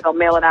there. They'll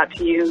mail it out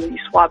to you. You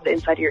swab the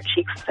inside of your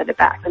cheeks and send it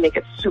back. They make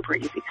it super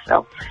easy.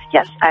 So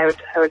yes, I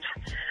would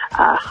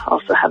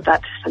also have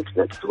that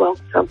sentiment as well.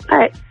 So, all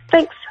right.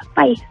 Thanks.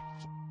 Bye.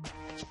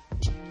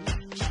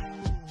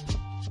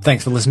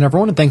 Thanks for listening,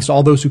 everyone, and thanks to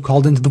all those who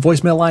called into the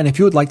voicemail line. If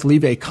you would like to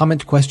leave a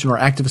comment, question, or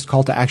activist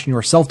call to action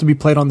yourself to be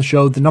played on the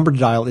show, the number to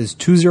dial is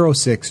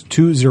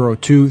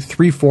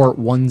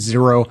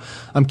 206-202-3410.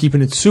 I'm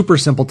keeping it super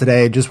simple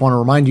today. Just want to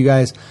remind you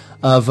guys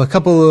of a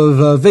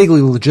couple of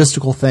vaguely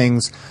logistical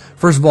things.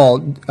 First of all,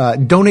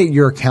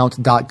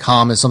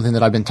 donateyouraccount.com is something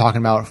that I've been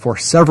talking about for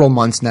several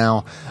months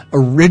now.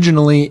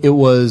 Originally, it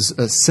was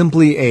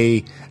simply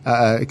a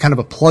kind of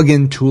a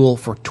plug-in tool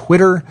for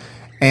Twitter.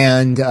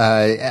 And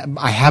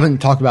I haven't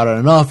talked about it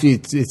enough.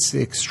 It's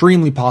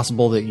extremely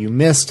possible that you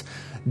missed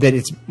that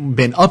it's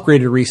been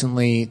upgraded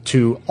recently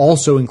to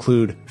also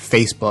include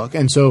Facebook.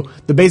 And so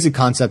the basic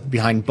concept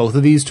behind both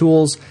of these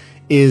tools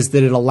is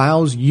that it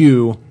allows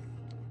you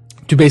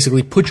to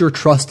basically put your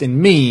trust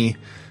in me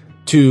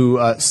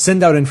to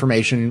send out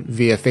information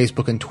via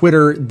Facebook and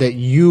Twitter that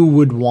you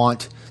would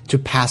want to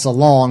pass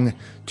along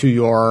to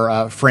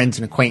your friends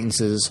and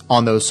acquaintances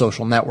on those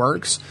social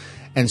networks.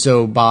 And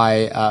so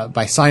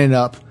by signing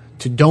up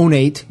to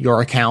donate your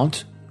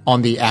account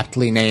on the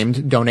aptly named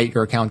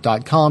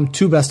donateyouraccount.com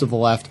to Best of the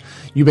Left,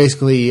 you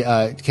basically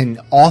can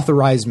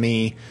authorize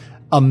me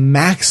a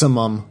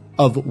maximum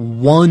of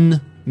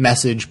one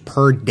message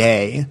per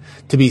day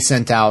to be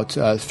sent out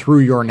through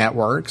your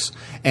networks,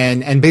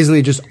 and basically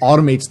it just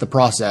automates the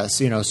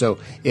process. So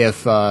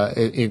if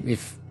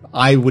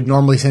I would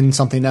normally send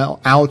something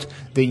out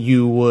that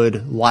you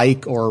would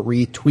like or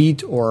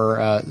retweet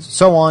or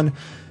so on,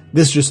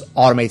 this just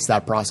automates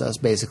that process,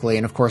 basically.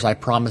 And, of course, I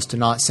promise to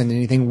not send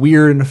anything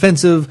weird and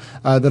offensive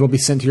that'll be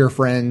sent to your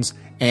friends.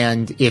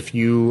 And if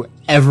you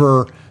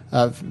ever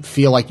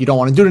feel like you don't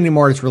want to do it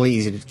anymore, it's really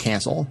easy to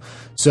cancel.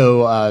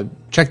 So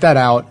check that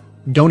out,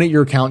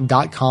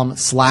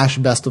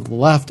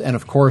 donateyouraccount.com/bestoftheleft. And,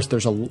 of course,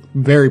 there's a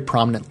very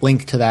prominent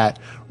link to that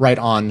right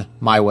on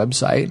my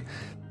website.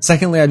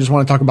 Secondly, I just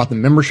want to talk about the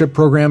membership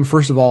program.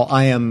 First of all,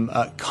 I am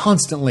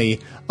constantly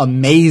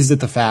amazed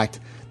at the fact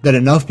that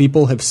enough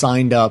people have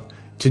signed up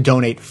to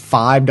donate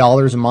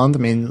 $5 a month. I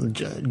mean,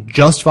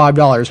 just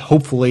 $5.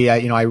 Hopefully,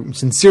 I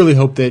sincerely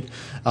hope that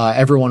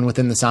everyone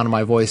within the sound of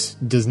my voice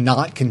does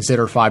not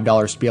consider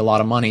 $5 to be a lot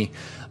of money.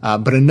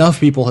 But enough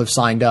people have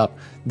signed up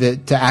to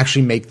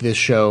actually make this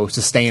show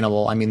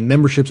sustainable. I mean,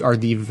 memberships are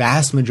the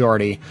vast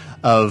majority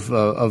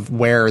of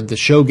where the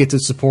show gets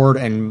its support.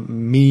 And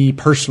me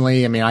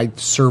personally, I mean, I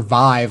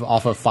survive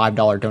off of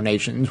 $5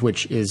 donations,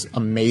 which is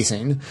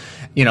amazing.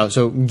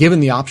 So given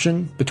the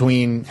option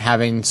between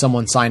having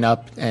someone sign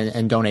up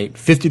and donate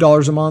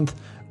 $50 a month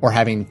or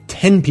having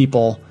 10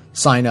 people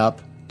sign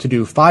up to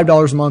do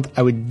 $5 a month,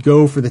 I would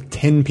go for the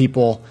 10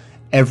 people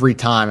every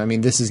time. I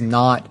mean, this is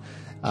not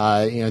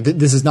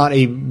this is not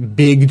a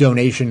big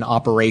donation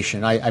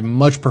operation. I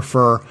much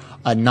prefer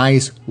a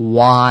nice,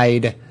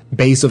 wide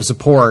base of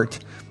support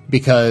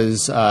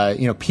because,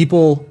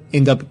 people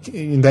end up,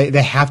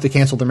 they have to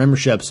cancel their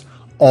memberships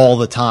all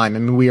the time. I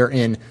mean, we are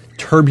in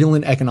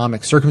turbulent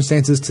economic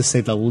circumstances, to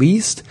say the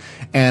least,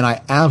 and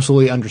I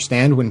absolutely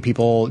understand when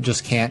people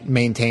just can't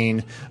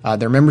maintain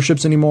their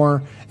memberships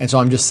anymore. And so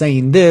I'm just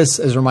saying this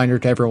as a reminder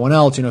to everyone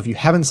else, if you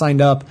haven't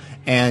signed up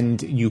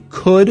and you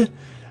could,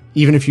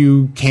 even if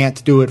you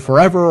can't do it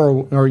forever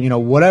or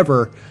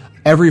whatever,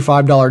 every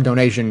 $5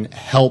 donation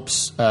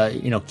helps,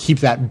 keep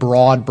that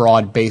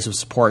broad base of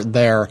support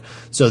there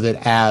so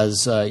that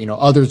as,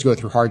 others go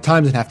through hard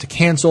times and have to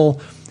cancel,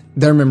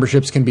 their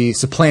memberships can be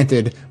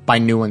supplanted by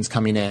new ones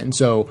coming in.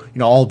 So,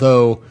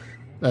 although,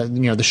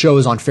 the show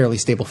is on fairly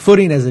stable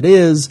footing as it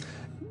is,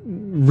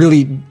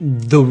 really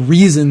the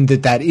reason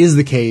that is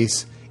the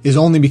case is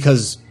only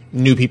because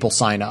new people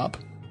sign up.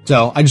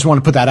 So I just want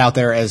to put that out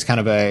there as kind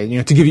of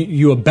a, to give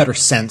you a better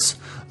sense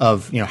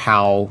of,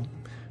 how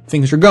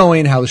things are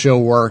going, how the show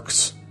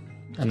works,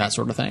 and that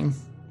sort of thing.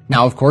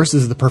 Now, of course,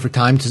 this is the perfect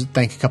time to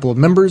thank a couple of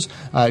members.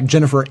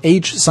 Jennifer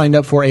H. signed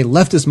up for a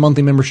Leftist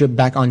monthly membership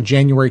back on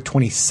January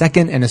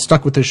 22nd and has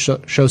stuck with this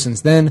show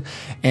since then.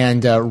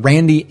 And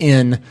Randy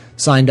N.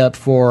 signed up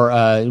for,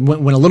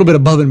 went a little bit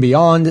above and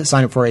beyond,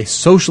 signed up for a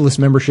Socialist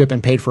membership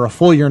and paid for a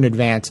full year in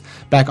advance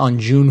back on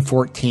June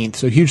 14th.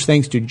 So huge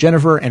thanks to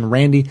Jennifer and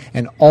Randy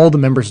and all the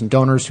members and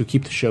donors who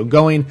keep the show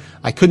going.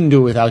 I couldn't do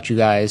it without you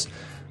guys.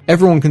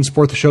 Everyone can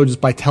support the show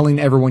just by telling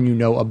everyone you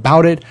know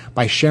about it,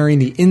 by sharing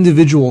the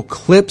individual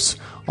clips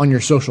on your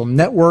social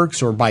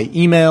networks or by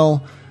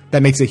email.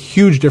 That makes a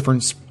huge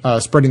difference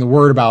spreading the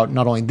word about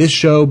not only this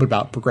show, but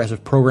about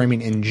progressive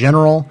programming in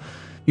general.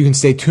 You You can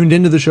stay tuned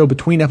into the show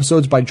between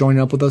episodes by joining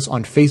up with us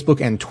on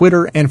Facebook and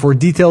Twitter, and for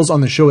details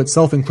on the show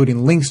itself,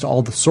 including links to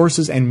all the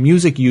sources and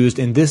music used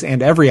in this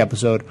and every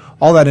episode,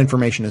 all that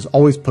information is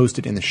always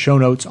posted in the show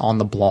notes on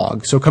the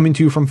blog. So coming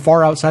to you from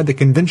far outside the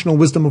conventional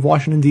wisdom of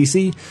Washington,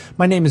 D.C.,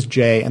 my name is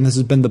Jay, and this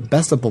has been the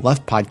Best of the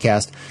Left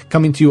podcast,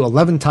 coming to you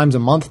 11 times a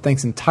month,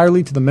 thanks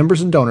entirely to the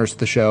members and donors to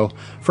the show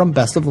from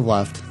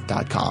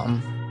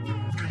bestoftheleft.com.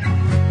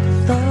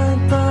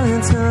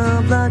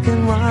 Fine, black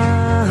and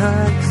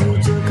white, 'cause you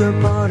took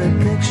apart a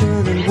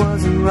picture that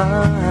wasn't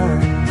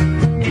right.